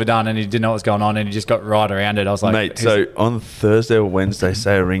first one he's ever done, and he didn't know what was going on, and he just got right around it. I was like, mate. So on Thursday or Wednesday,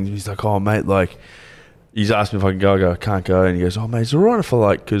 Saya rings me. He's like, oh mate, like he's asked me if I can go. I go, I can't go, and he goes, oh mate, it's all right if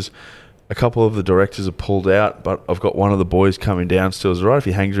I because a couple of the directors are pulled out, but I've got one of the boys coming down still. Is it right if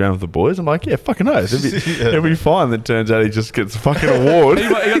he hangs around with the boys? I'm like, yeah, fucking oath. It'll be fine. Then turns out he just gets a fucking award.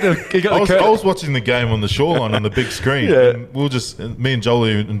 I was watching the game on the shoreline on the big screen. And we were just, me and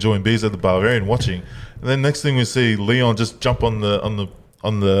Jolie enjoying beers at the Barbarian watching. And then next thing we see Leon just jump on the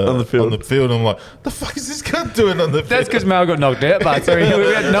on the field. And I'm like, the fuck is this cunt doing on the field? That's because Mal got knocked out, but so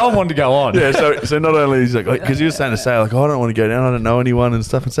no one wanted to go on. Yeah, so not only is like, because he was saying to say like, oh, I don't want to go down, I don't know anyone and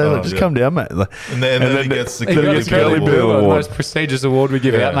stuff, and say like, just come down, mate. Like, and then he gets the Curly Bill Award, the most prestigious award we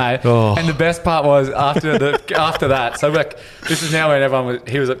give out, mate. Oh. And the best part was after that. So like, this is now when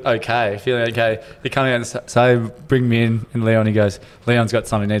he was okay, feeling okay. He came out and say, bring me in, and Leon. He goes, Leon's got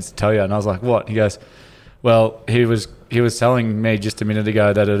something he needs to tell you, and I was like, what? He goes, well, he was telling me just a minute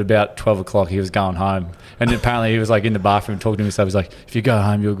ago that at about 12 o'clock he was going home. And apparently he was like in the bathroom talking to himself. He's like, if you go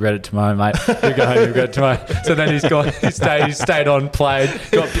home, you'll regret it tomorrow, mate. If you go home, you'll regret it tomorrow. So then he stayed on, played,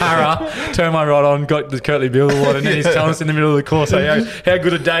 got para, turned my rod on, got the Curly Bill Award, and then he's telling us in the middle of the course how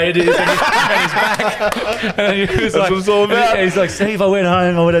good a day it is, and he's back. And he was like, what it's all about. He's like, see, if I went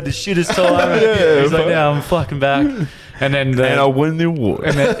home, I would have the shittest time. He's like, now I'm fucking back. And I win the award.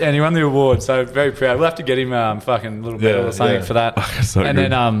 And he won the award, so very proud. We'll have to get him fucking little medal or something for that. So and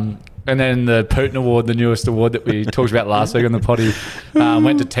good. And then the Putin Award, the newest award that we talked about last week on the potty,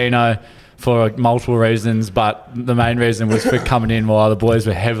 went to Tino for multiple reasons, but the main reason was for coming in while the boys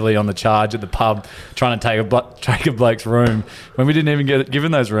were heavily on the charge at the pub, trying to take a bloke's room when we didn't even get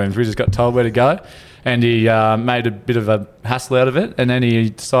given those rooms. We just got told where to go. And he made a bit of a hassle out of it. And then he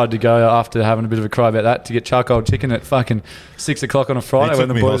decided to go, after having a bit of a cry about that, to get charcoal chicken at fucking 6 o'clock on a Friday when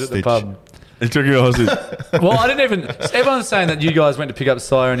the boys at the pub. He took you hostage. Well, I didn't even... Everyone's saying that you guys went to pick up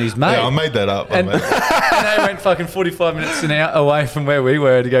Sire and his mate. Yeah, I made that up. And they went fucking 45 minutes away from where we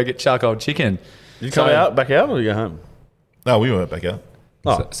were to go get charcoal chicken. Did you come back out, or did you go home? No, we went back out.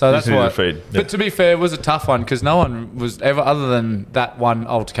 Oh, so that's why. But to be fair, it was a tough one because no one was ever, other than that one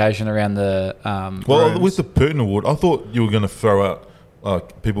altercation around the rooms. With the Putin Award, I thought you were going to throw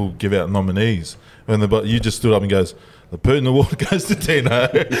out people give out nominees, but you just stood up and goes, the Putin Award goes to Tino.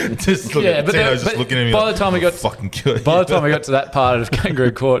 Tino's just looking at me. By the time we got to that part of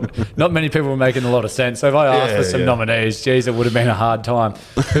Kangaroo Court, not many people were making a lot of sense. So if I asked for some nominees, geez, it would have been a hard time.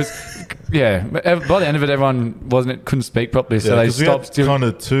 Yeah, by the end of it, everyone couldn't speak properly, so they stopped. We had kind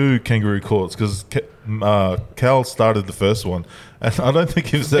of two Kangaroo Courts because Cal started the first one, and I don't think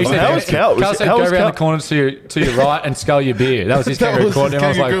he was that. How was Cal? Cal said, "Go around the corner to your right and scull your beer." That was his Kangaroo Court. And I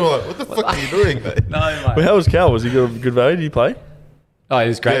was like, "What the fuck are you doing, mate?" No, mate. Well, how was Cal? Was he good value? Did he play? Oh, he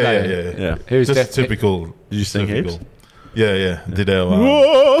was great value. Yeah. He was just typical. Did you sing heaps? Yeah. Did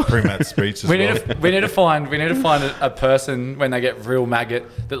our pre-match speech as well. We need to find a person when they get real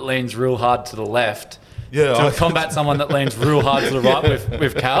maggot that leans real hard to the left. To combat someone that leans real hard to the right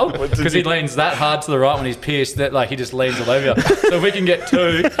with Cal, because he leans that hard to the right when he's pierced that like he just leans all over you. So if we can get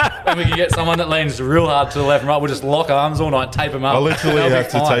two, and we can get someone that leans real hard to the left and right, we'll just lock arms all night, tape him up. I literally have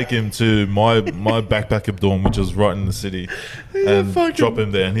to take him to my backpacker dorm, which was right in the city, and drop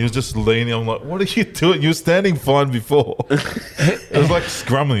him there. And he was just leaning. I'm like, what are you doing? You were standing fine before. It was like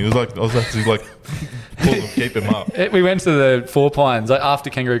scrumming. It was like I was actually like. Keep him up. We went to the Four Pines after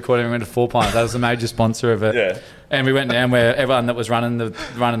Kangaroo Court. We went to Four Pines. That was the major sponsor of it. Yeah. And we went down where everyone that was running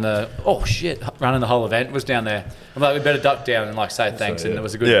the whole event was down there. I'm like, we better duck down and like say thanks. And it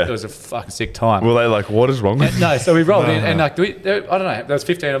was it was a fucking sick time. Were they like, what is wrong with you? No, so we rolled in and like I don't know, there was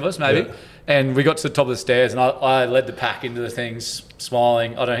 15 of us maybe. Yeah. And we got to the top of the stairs and I led the pack into the things,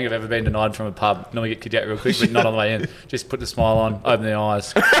 smiling. I don't think I've ever been denied from a pub. Normally get kicked out real quick, but not on the way in. Just put the smile on, open the eyes.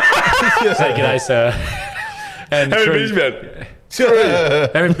 Say, g'day, sir. And how many beers you had?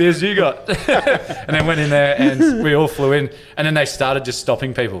 How many beers you got? And then went in there and we all flew in. And then they started just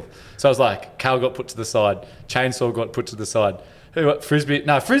stopping people. So I was like, Cal got put to the side. Chainsaw got put to the side. Who got Frisbee?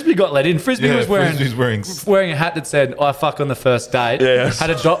 No, Frisbee got let in. Frisbee was wearing a hat that said "I fuck on the first date." Yeah, had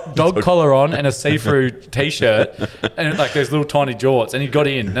a dog collar on and a see-through t-shirt, and like those little tiny jorts. And he got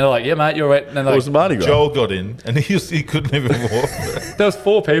in. And they're like, "Yeah, mate, you're right." And then like, Joel got in, and he couldn't even walk. There was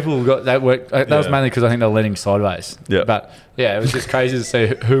 4 people who got that work. That was mainly because I think they were leaning sideways. Yeah, but yeah, it was just crazy to see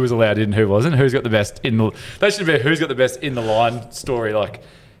who was allowed in, and who wasn't. Who's got the best in the? That should be who's got the best in the line story. Like.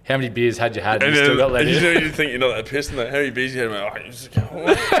 How many beers had you had? And you still got let in. You think you're not that pissed, and how many beers you had? Like, just come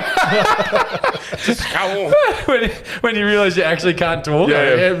on. Just come on. When you realise you actually can't talk.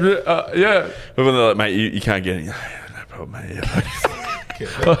 Yeah. But when they're like, mate, you can't get in. No problem, mate.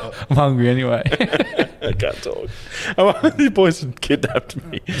 I'm hungry anyway. I can't talk. These boys kidnapped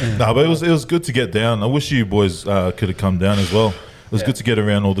me. No, but it was good to get down. I wish you boys could have come down as well. It was good to get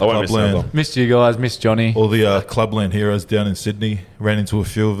around all the clubland. Missed you guys, missed Johnny. All the clubland heroes down in Sydney. Ran into a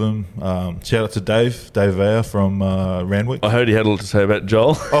few of them. Shout out to Dave Vea from Randwick. I heard he had a lot to say about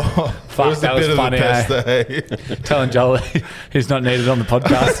Joel. Oh, fuck, that was funny. Telling Joel he's not needed on the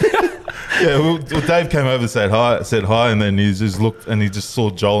podcast. Yeah, well, Dave came over and said hi, and then he just looked and he just saw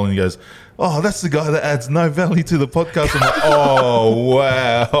Joel and he goes, "Oh, that's the guy that adds no value to the podcast." I'm like, "Oh,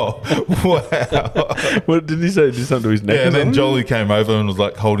 wow." What did he say? Did something to his neck? Yeah, and then Jolie came over and was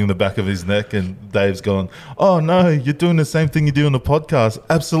like holding the back of his neck, and Dave's gone, "Oh no, you're doing the same thing you do on the podcast.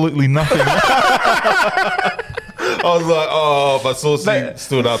 Absolutely nothing." I was like, "Oh," but Saucy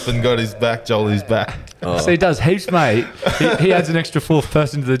stood up and got his back, Jolie's back. Oh. So he does heaps, mate. He adds an extra fourth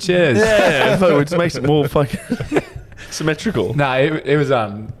person to the chairs. Yeah, it just makes it more fucking symmetrical. No, it was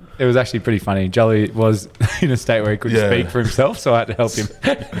actually pretty funny. Jolly was in a state where he couldn't speak for himself, so I had to help him.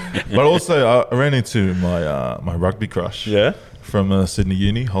 But also, I ran into my rugby crush. Yeah. From Sydney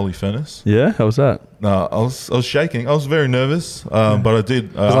Uni, Holly Furness. Yeah, how was that? No, I was shaking. I was very nervous, but I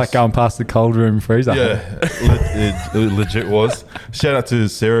did. It was like going past the cold room freezer. Yeah, it legit was. Shout out to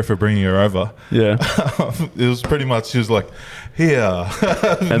Sarah for bringing her over. Yeah. It was pretty much, she was like, "Here."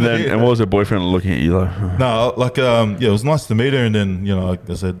 And then, and what was her boyfriend looking at you like? No, like, it was nice to meet her, and then, I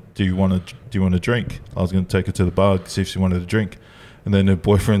said, "Do you want a drink?" I was going to take her to the bar, see if she wanted a drink, and then her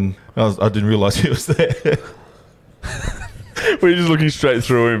boyfriend, I didn't realize he was there. Were you just looking straight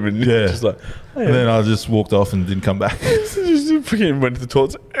through him and just like, oh, yeah. And then I just walked off and didn't come back. Just freaking went to the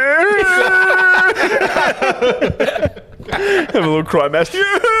toilets. Have a little cry match.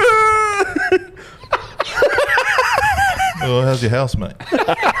 Oh, how's your house, mate?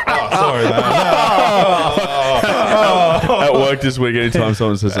 Oh, sorry, man. At work this week, anytime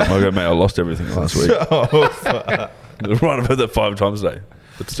someone says something, I go, "Mate, I lost everything last week." Right, I've heard that 5 times a day,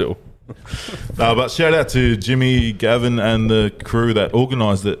 but still. No, but shout out to Jimmy, Gavin, and the crew that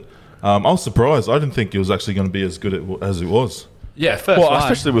organised it. I was surprised. I didn't think it was actually going to be as good as it was. Yeah,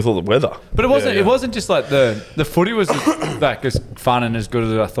 especially with all the weather. But it wasn't. Yeah. It wasn't just like the footy was like as fun and as good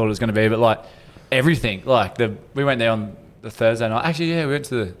as I thought it was going to be. But like everything, like we went there on the Thursday night. Actually, yeah, we went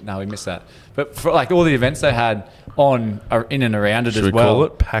to we missed that. But for like all the events they had in and around it. Should as well.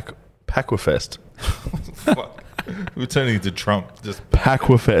 Should we call it Paquafest? We're turning into Trump. Just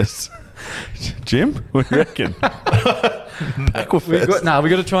Paquafest. Jim, what do you reckon? We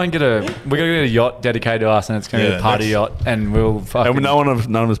got to try and get a yacht dedicated to us, and it's going to be a party yacht, and we'll fucking. And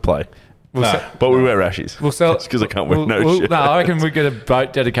none of us play. But we wear rashies. We'll sell because I can't wear shit. No, I reckon we get a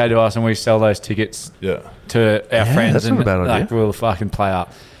boat dedicated to us, and we sell those tickets to our friends, that's and not a bad idea. we'll fucking play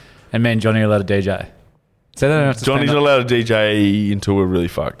up. And me and Johnny are allowed to DJ. So they don't have to Johnny's not allowed to DJ until we're really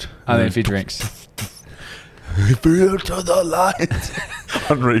fucked. I think if he drinks. Through to the light.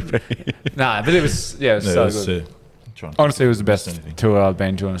 On repeat. Nah, but it was so good. Honestly, it was the best tour I've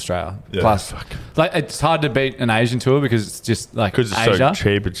been to in Australia. Yeah. Plus, like it's hard to beat an Asian tour because it's just like because it's Asia. So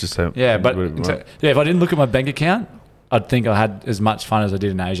cheap. It's just so if I didn't look at my bank account, I'd think I had as much fun as I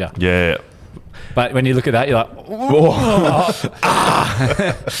did in Asia. Yeah. But when you look at that, you're like,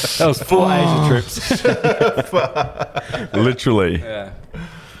 that was 4 Asia trips. Literally. Yeah.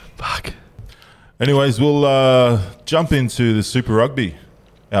 Fuck. Anyways, we'll jump into the Super Rugby,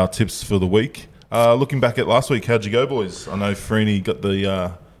 our tips for the week. Looking back at last week, how'd you go, boys? I know Freeney got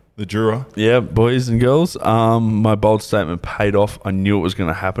the Jura. Yeah, boys and girls, my bold statement paid off. I knew it was going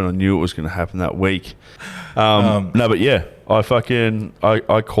to happen. I knew it was going to happen that week. No, but yeah, I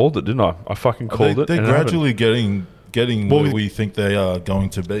called it, didn't I? I fucking called it. They're gradually getting where we think they are going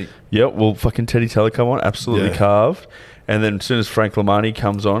to be. Yeah, well, fucking Teddy Teller come on, absolutely carved. And then as soon as Frank Lamani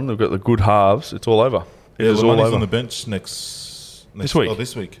comes on, they've got the good halves. It's all over. Lamani's all over. On the bench this week. Oh,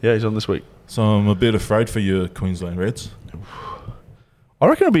 this week. Yeah, he's on this week. So I'm a bit afraid for your Queensland Reds. I don't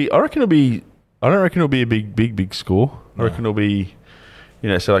reckon it'll be a big score. I reckon it'll be,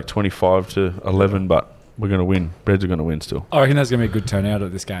 say like 25-11, but we're going to win. Reds are going to win still. I reckon there's going to be a good turnout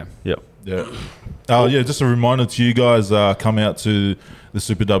at this game. Yep. Yeah. Just a reminder to you guys, come out to the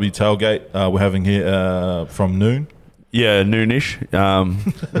Super W tailgate we're having here from noon. Yeah, noonish.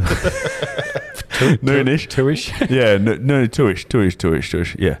 Noonish. Two-ish? Yeah,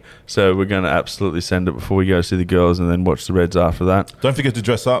 two-ish. Yeah. So we're going to absolutely send it before we go see the girls and then watch the Reds after that. Don't forget to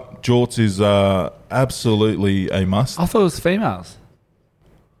dress up. Jorts is absolutely a must. I thought it was females.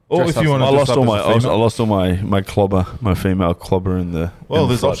 Or if you want to I lost all my clobber, my female clobber in the... Well,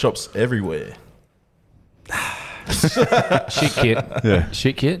 there's op shops everywhere. Shit kit. Yeah.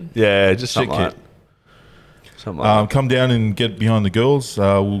 Shit kit? Yeah, just shit kit. Come down and get behind the girls.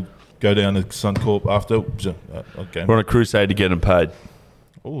 We'll go down to Suncorp after. Okay. We're on a crusade to get them paid.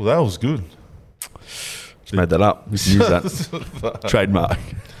 Oh, that was good. Just made that up. We can use that. Trademark.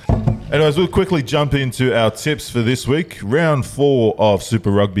 Anyways, we'll quickly jump into our tips for this week. Round 4 of Super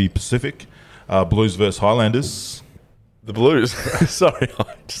Rugby Pacific. Blues versus Highlanders. The Blues. Sorry.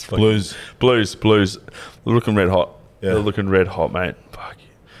 Blues. They're looking red hot. Yeah. They're looking red hot, mate. Fuck you.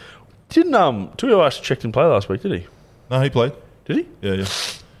 Didn't Tuilash checked and play last week, did he? No, he played. Did he? Yeah.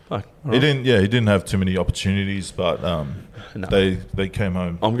 Oh, He didn't. Yeah, he didn't have too many opportunities, but No. they came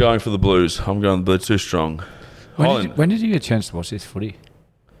home. I'm going for the Blues. I'm going the Blues too strong. When did you get a chance to watch this footy?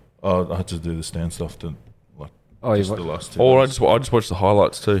 Oh, I had to do the stand stuff to You just the last 2 Or I days. just watched the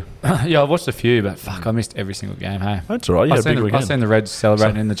highlights too. yeah, I've watched a few, but fuck, I missed every single game. Hey, That's all right. Yeah, big I weekend. seen the Reds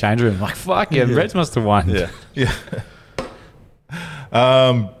celebrating in the change room. Like fuck yeah, Reds must have won. Yeah.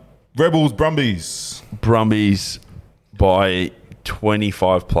 Rebels, Brumbies. Brumbies by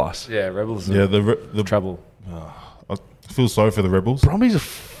 25 plus. yeah, Rebels. Yeah, the trouble. I feel sorry for the Rebels. Brumbies are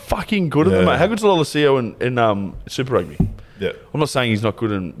fucking good at them, Yeah. mate. How good's Lolosio in Super Rugby? Yeah, I'm not saying he's not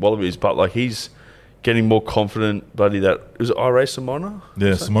good in Wallabies, but like he's getting more confident. Bloody that was it Ira Simona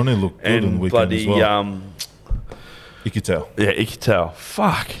yeah. Simone looked good on the and weekend bloody as well. Ikitau. yeah Ikitau.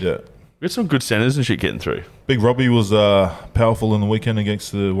 Fuck. Yeah. We got some good centers and shit getting through. Big Robbie was powerful in the weekend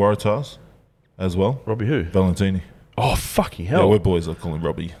against the Waratahs as well. Robbie who? Valentini. Oh fucking Yeah, hell! we're boys. I call him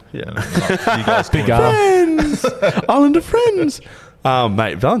Robbie. Yeah. You guys call Big him R. friends, Islander friends.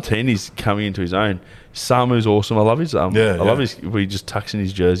 Mate, Valentini's coming into his own. Samu's awesome. I love his. I love his. We just tucks in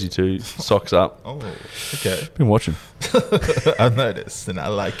his jersey too, socks up. Oh, okay. Been watching. I noticed and I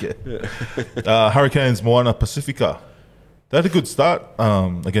like it. Hurricanes, Moana Pacifica. They had a good start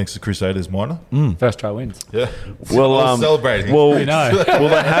against the Crusaders, Moana. First try wins. Yeah. Well, I was celebrating. Well, We know. well,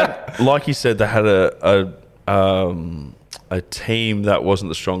 they had, like you said, they had a team that wasn't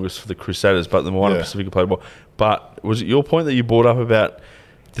the strongest for the Crusaders, but the Moana Pacifica played well. But was it your point that you brought up about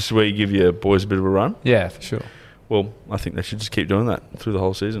this is where you give your boys a bit of a run? Yeah, for sure. Well, I think they should just keep doing that through the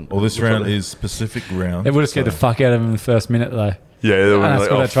whole season. Well, this Looks round like is Pacific round. It would have scared the fuck out of them in the first minute though. yeah, they were And that's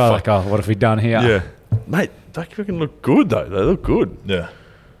like, what oh, they try. fuck. Like, oh, what have we done here? Yeah, mate, they fucking look good though. They look good.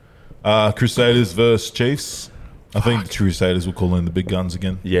 Yeah. Crusaders versus Chiefs. I think the Crusaders will call in the big guns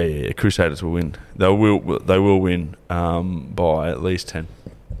again. Yeah. Crusaders will win. They will win by at least 10.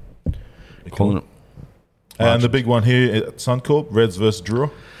 Calling it. And the big one here at Suncorp, Reds versus Drua.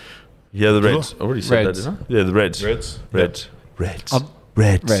 Yeah, the Reds. I already said Reds. that, didn't I? Yeah, the Reds. Reds. Reds. Reds.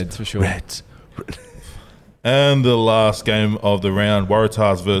 Reds. Reds for sure. Reds. And the last game of the round,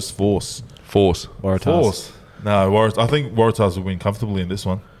 Waratahs versus Force. Force. Waratahs. Force. No, I think Waratahs will win comfortably in this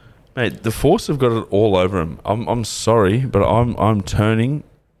one. Mate, the Force have got it all over them. I'm sorry, but I'm turning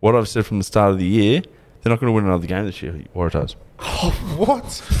what I've said from the start of the year. They're not going to win another game this year, Waratahs.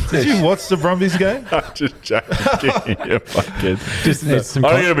 What? Did you watch the Brumbies game? I'm just joking. Yeah, fucking. Just needs some. I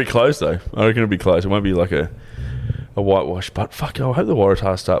reckon it'll be close, though. I reckon it'll be close. It won't be like a whitewash. But fuck, I hope the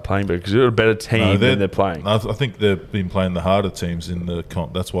Waratahs start playing better because they're a better team than they're playing. I think they've been playing the harder teams in the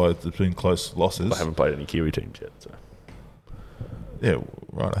comp. That's why it's been close losses. I haven't played any Kiwi teams yet. So. Yeah,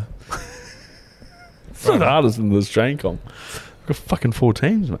 right. It's not harder than the Australian comp. We've got fucking 4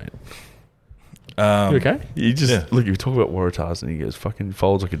 teams, mate. You okay? You just look. You talk about Waratahs and he goes fucking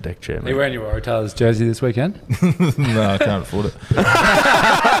folds like a deck chair. Are you Mate. wearing your Waratahs jersey this weekend? No, I can't afford it.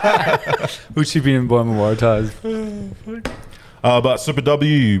 Would she be in Bournemouth Waratahs? But Super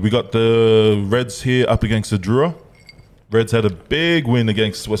W, we got the Reds here up against the Drua. Reds had a big win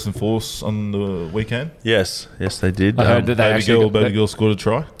against Western Force on the weekend. Yes, they did. I heard that they actually Baby girl scored a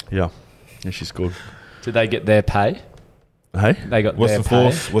try. Yeah, she scored. Did they get their pay? Hey, They got Western their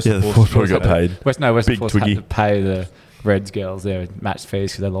pay. Force. Western yeah, the Force Force probably got had- paid. Western Big Force Twiggy. had to pay the Reds girls their match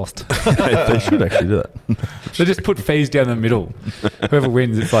fees because they lost. They should actually do that. They just put fees down the middle. Whoever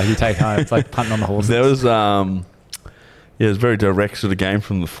wins, it's like you take home. It's like punting on the horses. There was it was a very direct sort of game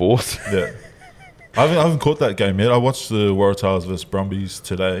from the Force. Yeah. I haven't caught that game yet. I watched the Waratahs versus Brumbies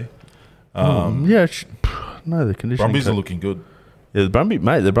today. Yeah, no, the conditioning. Brumbies are looking good. Yeah, the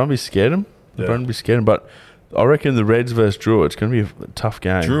Brumbies scared them. The Yeah. Brumbies scared them, but I reckon the Reds versus Drua, it's going to be a tough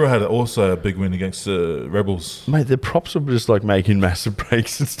game. Drew had also a big win against the Rebels. Mate, their props were just like making massive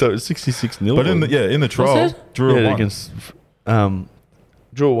breaks and stuff. 66-0. But in the trial, Drew won against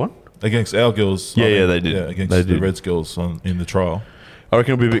Drua won. against our girls. Yeah, they did. Yeah, against They the did. Reds girls in the trial. I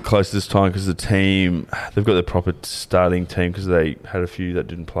reckon it'll be a bit close this time because the team, they've got their proper starting team because they had a few that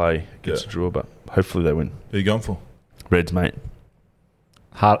didn't play against the Drua, but hopefully they win. Who are you going for? Reds, mate.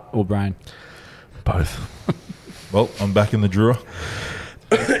 Heart or brain? Both. Well, I'm back in the Drew.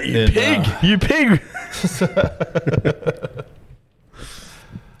 You pig!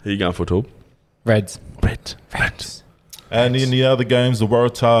 Who are you going for, Torb? Reds. Reds. And in the other games, the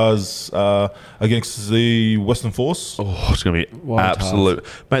Waratahs against the Western Force. Oh, it's going to be Waratahs. absolute.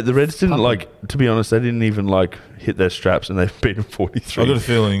 Mate, the Reds didn't to be honest, they didn't even hit their straps and they've beaten 43. I got a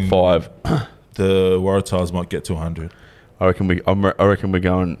feeling 5. the Waratahs might get to 100. I reckon we're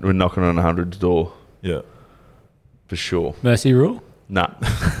knocking on 100's door Yeah. for sure. Mercy rule? Nah.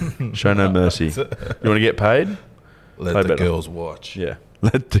 Show no mercy. You want to get paid? Let Play the better. girls watch. Yeah.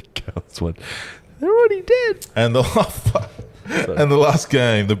 Let the girls watch. They're already dead. And the last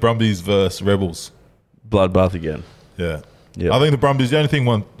game, the Brumbies versus Rebels. Bloodbath again. Yeah. Yeah. I think the only thing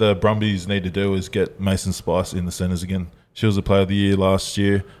the Brumbies need to do is get Mason Spice in the centres again. She was the player of the year last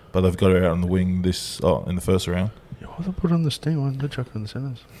year, but they've got her out on the wing in the first round. Yeah, why they put on the steam? Why didn't they chuck her in the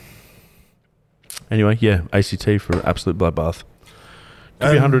centres? Anyway, yeah, ACT for absolute bloodbath.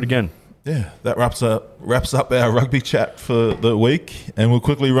 Could be 100 again. Yeah, that wraps up our rugby chat for the week, and we'll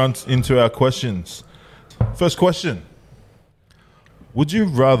quickly run into our questions. First question. Would you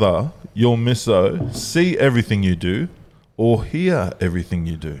rather your misso see everything you do or hear everything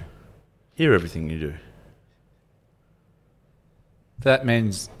you do? Hear everything you do. That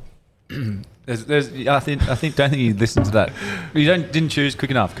means I don't think you listened to that. You didn't choose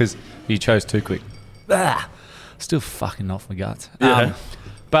quick enough because you chose too quick. Still fucking off my guts. Yeah.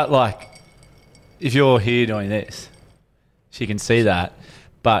 But like, if you're here doing this, she can see that,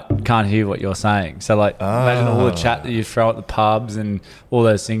 but can't hear what you're saying. So like, imagine all the chat that you throw at the pubs and all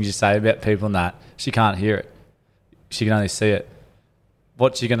those things you say about people and that. She can't hear it. She can only see it.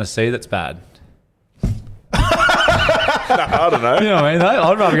 What's she going to see that's bad? I don't know. You know what I mean?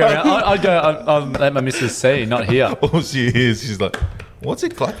 I'd rather go around. I'd let my missus see, not hear. All she hears, she's like, what's he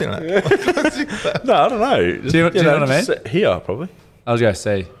clapping at? No, I don't know. Do you know what I mean? Hear, probably. I was going to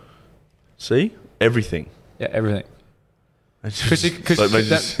see. See? Everything. Yeah, everything. Because you Like,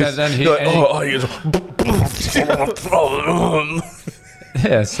 don't hear you're like, anything.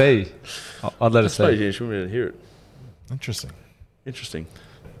 Yeah, see. I'd let her see. Yeah, she wouldn't be able to hear it. Interesting.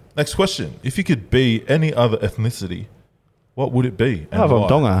 Next question. If you could be any other ethnicity, what would it be? And I'm why?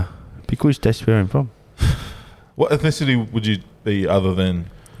 Tonga, because that's where I'm from. What ethnicity would you be other than...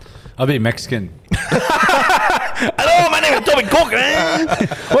 I'd be Mexican. Hello, my name is Toby Cook.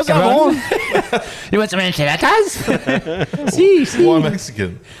 What's up, on? You want some enchiladas? See. Why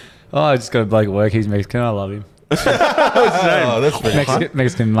Mexican? Oh, I just got a bloke at work. He's Mexican. I love him. Oh, that's very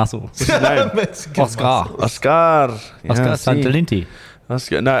Mexican muscle. What's his name? Mexican. Oscar Santalinti.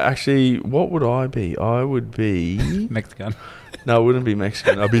 Oscar. No, actually, what would I be? I would be... Mexican. No, I wouldn't be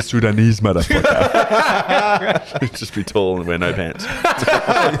Mexican. I'd be Sudanese, motherfucker. I'd just be tall and wear no pants.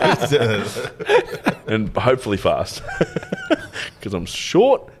 And hopefully fast. Because I'm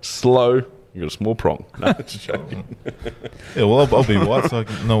short, slow, you got a small prong. No, just joking. Yeah, well, I'll be white so I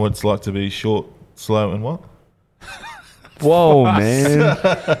can know what it's like to be short, slow, and what? Whoa, man.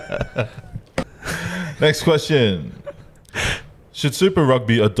 Next question. Should Super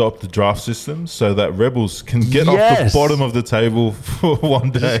Rugby adopt the draft system so that Rebels can get off the bottom of the table for one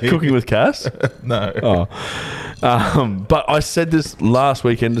day? Cooking with Cass? No. Oh. But I said this last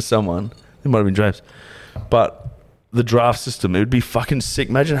weekend to someone. It might have been James. But the draft system, it would be fucking sick.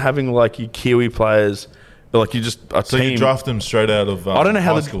 Imagine having like your Kiwi players, like you just a So team. you draft them straight out of I don't know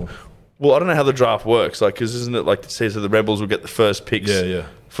how high the school. Well, I don't know how the draft works. Like, because isn't it like it says that the Rebels will get the first picks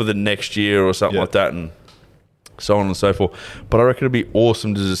for the next year or something like that, and so on and so forth. But I reckon it'd be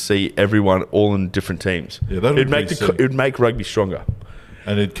awesome to just see everyone all in different teams. Yeah, that would make it'd make rugby stronger,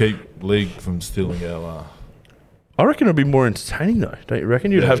 and it'd keep league from stealing our. I reckon it'd be more entertaining though. Don't you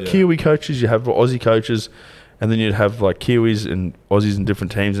reckon? You'd have Kiwi coaches, you have Aussie coaches, and then you'd have like Kiwis and Aussies in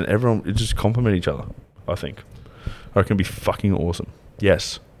different teams, and everyone would just complement each other. I think. I reckon it'd be fucking awesome.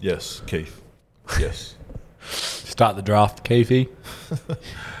 Yes. Yes, Keith. Yes. Start the draft, Keithy.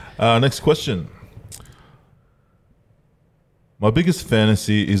 Next question. My biggest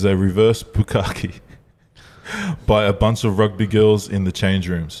fantasy is a reverse bukkake by a bunch of rugby girls in the change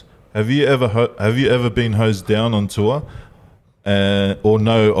rooms. Have you ever been hosed down on tour, or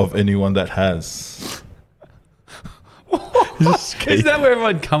know of anyone that has? Is that where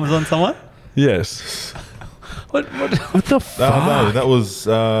everyone comes on someone? Yes. What the fuck? No, that was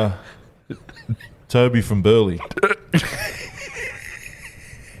Toby from Burley.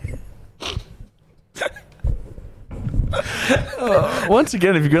 Once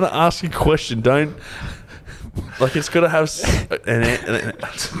again, if you're going to ask a question, don't... Like, it's got to have...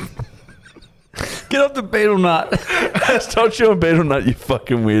 Get off the beetle nut. Stop chewing beetle nut, you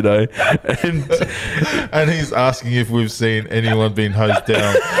fucking weirdo. And he's asking if we've seen anyone being hosed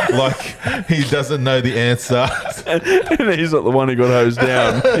down. Like, he doesn't know the answer. And he's not the one who got hosed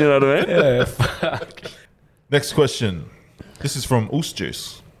down. You know what I mean? Yeah, fuck. Next question. This is from Oos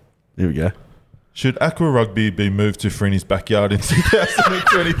Juice. Here we go. Should Aqua Rugby be moved to Freeney's backyard in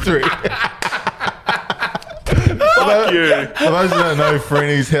 2023? Fuck you. For those who don't know,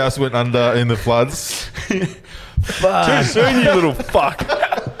 Freeney's house went under in the floods. Fuck. Too soon, you little fuck.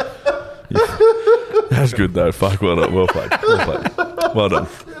 That's good though. Fuck, well played. Well played. Well done.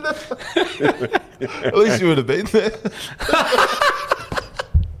 At least you would have been there.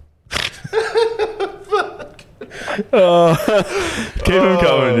 Keep them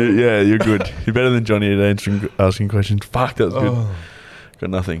coming. Yeah, you're good. You're better than Johnny at asking questions. Fuck, that was good. Got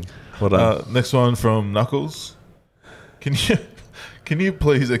nothing. Well done. Next one from Knuckles. Can you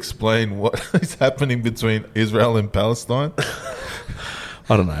please explain what is happening between Israel and Palestine?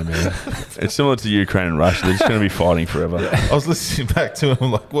 I don't know, man. It's similar to Ukraine and Russia. They're just going to be fighting forever. I was listening back to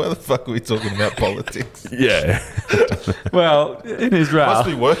him like, why the fuck are we talking about politics? Yeah. Well, in Israel. Must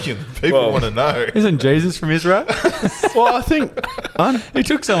be working. People want to know. Isn't Jesus from Israel? Well, I think He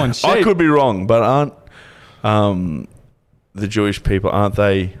took someone's sheep. I could be wrong, but aren't the Jewish people, aren't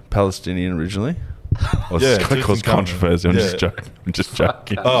they Palestinian originally? Well, Yeah, it's going to cause Tutankhamun. controversy. I'm Yeah. just joking. I'm just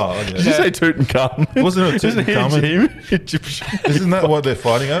joking. Oh, okay. Did you say Tutankhamun? Wasn't it Isn't he Tutankhamun? Egyptian? Isn't that what they're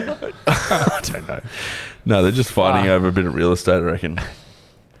fighting over? I don't know. No, they're just fighting over a bit of real estate, I reckon.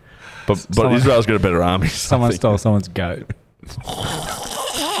 But Israel's got a better army. Someone stole someone's goat.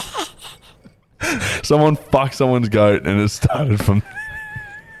 Someone fucked someone's goat, and it started from.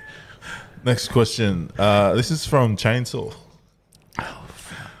 Next question. This is from Chainsaw.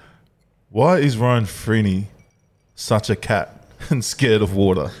 Why is Ryan Freeney such a cat and scared of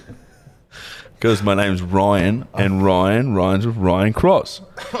water? Because my name's Ryan, and Ryan rhymes with Ryan Cross.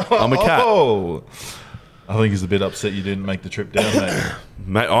 I'm a cat. Oh, I think he's a bit upset you didn't make the trip down there.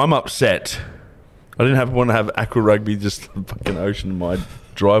 Mate, I'm upset. I didn't want to have Aqua Rugby just a fucking ocean in my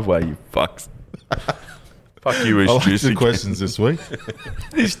driveway, you fucks. Fuck you, I like juicy. the questions this week.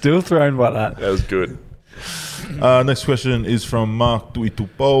 He's still thrown by that. That was good. Next question is from Mark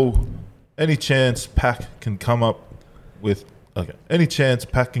Duitupo. Any chance Pac can come up with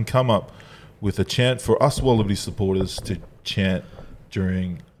a chant for us Wallaby supporters to chant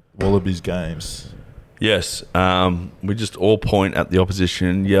during Wallabies games? Yes, we just all point at the opposition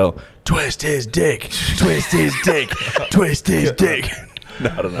and yell, "Twist his dick! Twist his dick! Twist his dick!" No,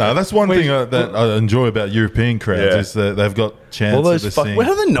 I don't know. No, that's one thing that I enjoy about European crowds is that they've got chants All those that they sing. where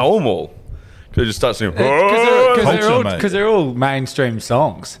do they know them all? They just start singing. Culture, mate. Because they're all mainstream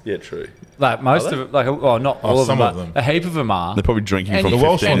songs. Yeah, true. Like most of it, like not all of them, some of but them. a heap of them are. They're probably drinking And from you, The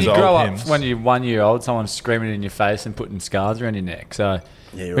Welsh 15. ones and you are grow old up hymns. when you're 1 year old, someone's screaming in your face and putting scars around your neck. So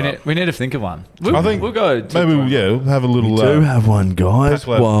Yeah, you're we, right. we need to think of one. I think we'll go. maybe we'll have a little. Do have one, guys. Pac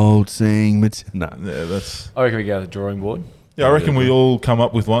Lab. Wild sing. No. Yeah, that's. I reckon we go to the drawing board Yeah, I reckon we all come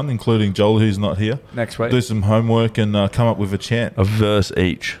up with one, including Joel, who's not here. next week. Do some homework and come up with a chant, A verse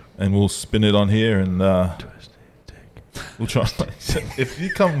each. and we'll spin it on here, and we'll try. If you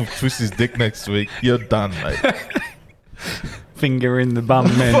come with Twist His Dick next week, you're done, mate. Finger in the bum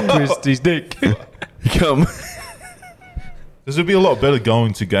and twist his dick. Come. This would be a lot better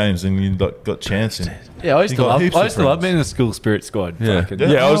going to games, and you got chance in. Yeah, I used You to got love. heaps I of used to love friends. being in the school spirit squad. Yeah. Fucking-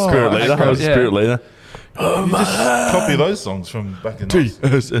 Yeah, I was spirit leader. I was yeah. spirit leader. You just copy those songs from back in the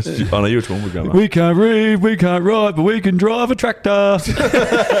day. Oh, no, you were talking about going We can't read, we can't write, but we can drive a tractor.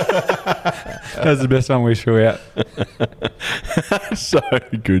 That was the best one we threw out. So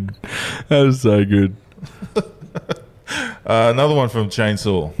good. That was so good. Another one from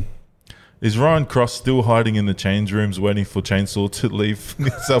Chainsaw. Is Ryan Cross still hiding in the change rooms waiting for Chainsaw to leave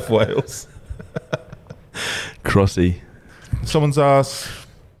New South Wales? Crossy. Someone's asked,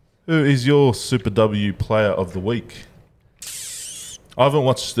 who is your Super W player of the week? I haven't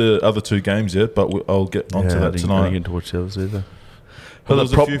watched the other two games yet, but I'll get onto that I didn't tonight. get to watch the others either. Well, But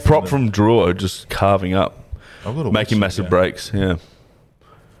there's the a few prop them. from Draw just carving up, I've got to making watch massive it, yeah. breaks. Yeah.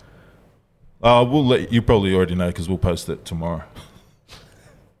 We'll let you probably already know because we'll post it tomorrow.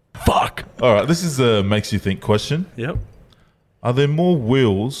 Fuck. All right, this is a makes you think question. Yep. Are there more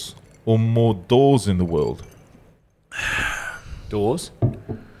wheels or more doors in the world? Doors.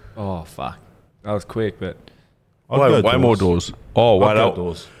 Oh fuck, that was quick, but I'd go Way more doors. Oh, I'd wait go up.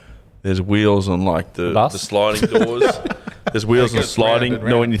 doors. There's wheels on like the Bus? sliding doors. There's wheels on goes round sliding. and No,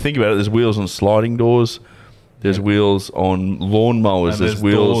 round. when you think about it, there's wheels on sliding doors. There's wheels on lawnmowers. And There's there's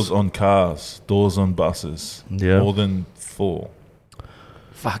wheels. doors on cars, doors on buses. Yeah. More than 4.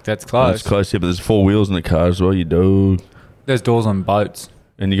 fuck, that's Oh, close. it's close, yeah, but there's 4 wheels in the car as well, you do. There's doors on boats.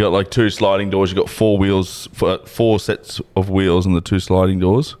 And you got like 2 sliding doors. You got 4 wheels, 4 sets of wheels on the 2 sliding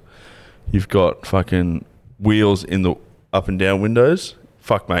doors. You've got fucking wheels in the up and down windows.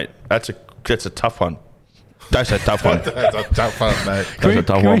 Fuck, mate, that's a tough one. That's a tough one. That's a tough one, mate. That's a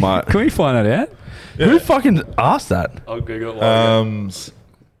tough one, mate. Can we find that out? Who fucking asked that? I'll Google it.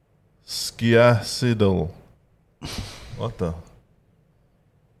 Skiacidal. What the?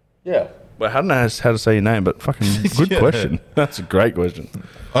 Yeah. Well, I don't know how to say your name, but fucking good question. That's a great question.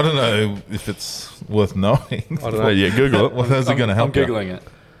 I don't know if it's worth knowing. I don't know. Yeah, Google it. Well, how's it going to help I'm Googling it.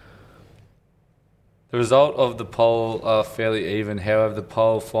 The result of the poll are fairly even. However, the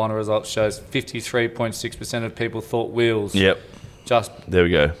poll final result shows 53.6% of people thought wheels. Yep. Just there we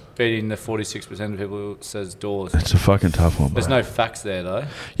go. Beating the 46% of people who says doors. It's a fucking tough one. There's no facts there though.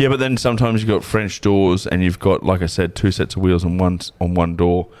 Yeah, but then sometimes you've got French doors, and you've got, like I said, 2 sets of wheels on one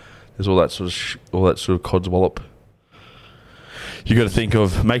door. There's all that sort of codswallop. You got to think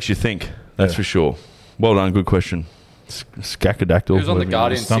of, makes you think. That's for sure. Well done, good question. Skakadactyl. It was on the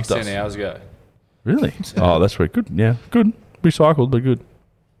Guardian 16 hours ago. Really? Oh, that's very good. Yeah, good. Recycled, but good.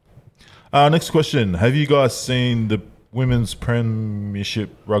 Next question: have you guys seen the Women's Premiership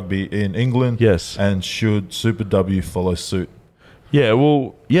Rugby in England? Yes. And should Super W follow suit? Yeah,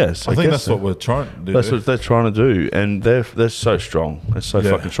 well, yes. I think that's what we're trying to do. That's what they're trying to do, and they're so strong. They're so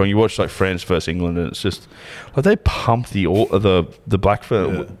fucking strong. You watch like France versus England, and it's just like they pump the black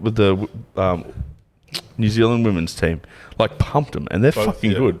with the New Zealand women's team, like pumped them, and they're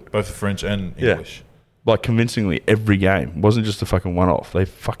fucking good. Both French and English. Like convincingly every game. It wasn't just a fucking one-off. They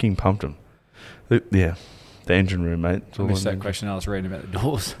fucking pumped them. The engine room, mate. I missed that question. I was reading about the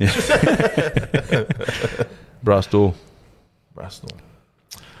doors. Brass door.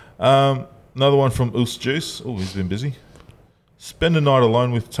 Another one from Oos Juice. Oh, he's been busy. Spend a night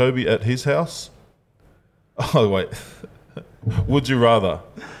alone with Toby at his house. Oh, wait. Would you rather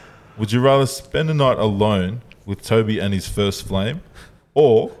spend a night alone with Toby and his first flame,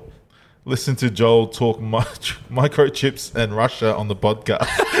 or listen to Joel talk microchips and Russia on the podcast?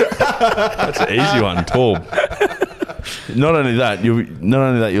 That's an easy one, Torb. Not only that, you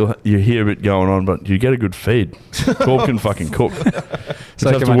hear it going on, but you get a good feed. Torb can fucking cook.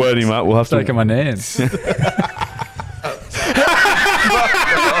 So have to word him up. We'll have to. Take my nans. It's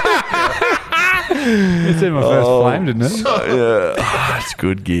in my first flame, didn't it? Yeah, it's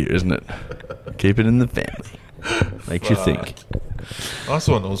good gear, isn't it? Keep it in the family. Makes you think. Nice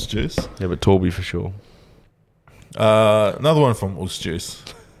one, Oz Juice. Yeah, but Torby for sure. Another one from Oz Juice.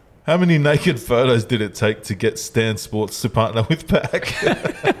 How many naked photos did it take to get Stan Sports to partner with Pack?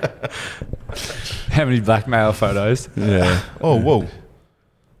 How many blackmail photos? Yeah. Oh, whoa.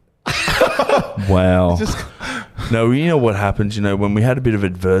 Wow. No, you know what happens, when we had a bit of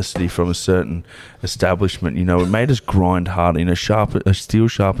adversity from a certain establishment, it made us grind hard, steel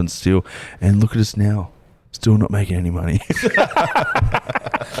sharpens steel, and look at us now, still not making any money.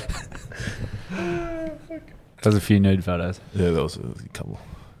 There's a few nude photos. Yeah, there was a couple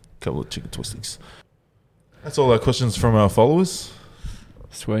of chicken twisties. That's all our questions from our followers.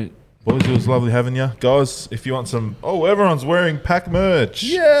 Sweet. Boys, it was lovely having you. Guys, if you want some... Oh, everyone's wearing Pack merch.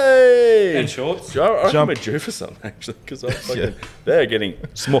 Yay! And shorts. I reckon we're due for some, actually, because they're getting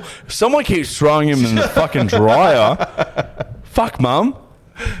small. If someone keeps throwing them in the fucking dryer, fuck, Mum.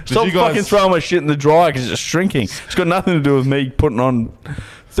 Stop fucking throwing my shit in the dryer because it's shrinking. It's got nothing to do with me putting on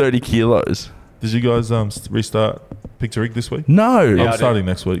 30 kilos. Did you guys restart Pick to Rig this week? No. I'm starting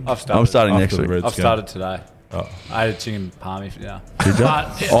next week. I'm starting next week. I've started today. Oh. I had a chicken palmy for now. Did you?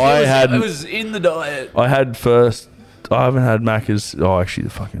 It was in the diet. I had first. I haven't had Macca's. Oh, actually, I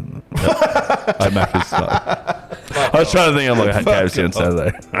had Macca's. I was trying to think. I'm like, I had KFC on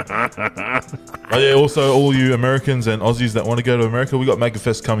Saturday. Also, all you Americans and Aussies that want to go to America, we got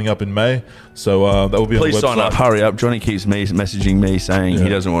MegaFest coming up in May. So that will be on the website. Please sign up. Hurry up. Johnny keeps messaging me saying he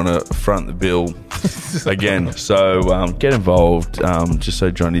doesn't want to front the bill again. So get involved. Just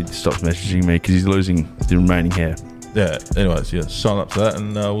so Johnny stops messaging me because he's losing the remaining hair. Yeah. Anyways, sign up to that,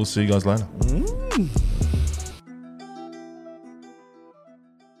 and we'll see you guys later.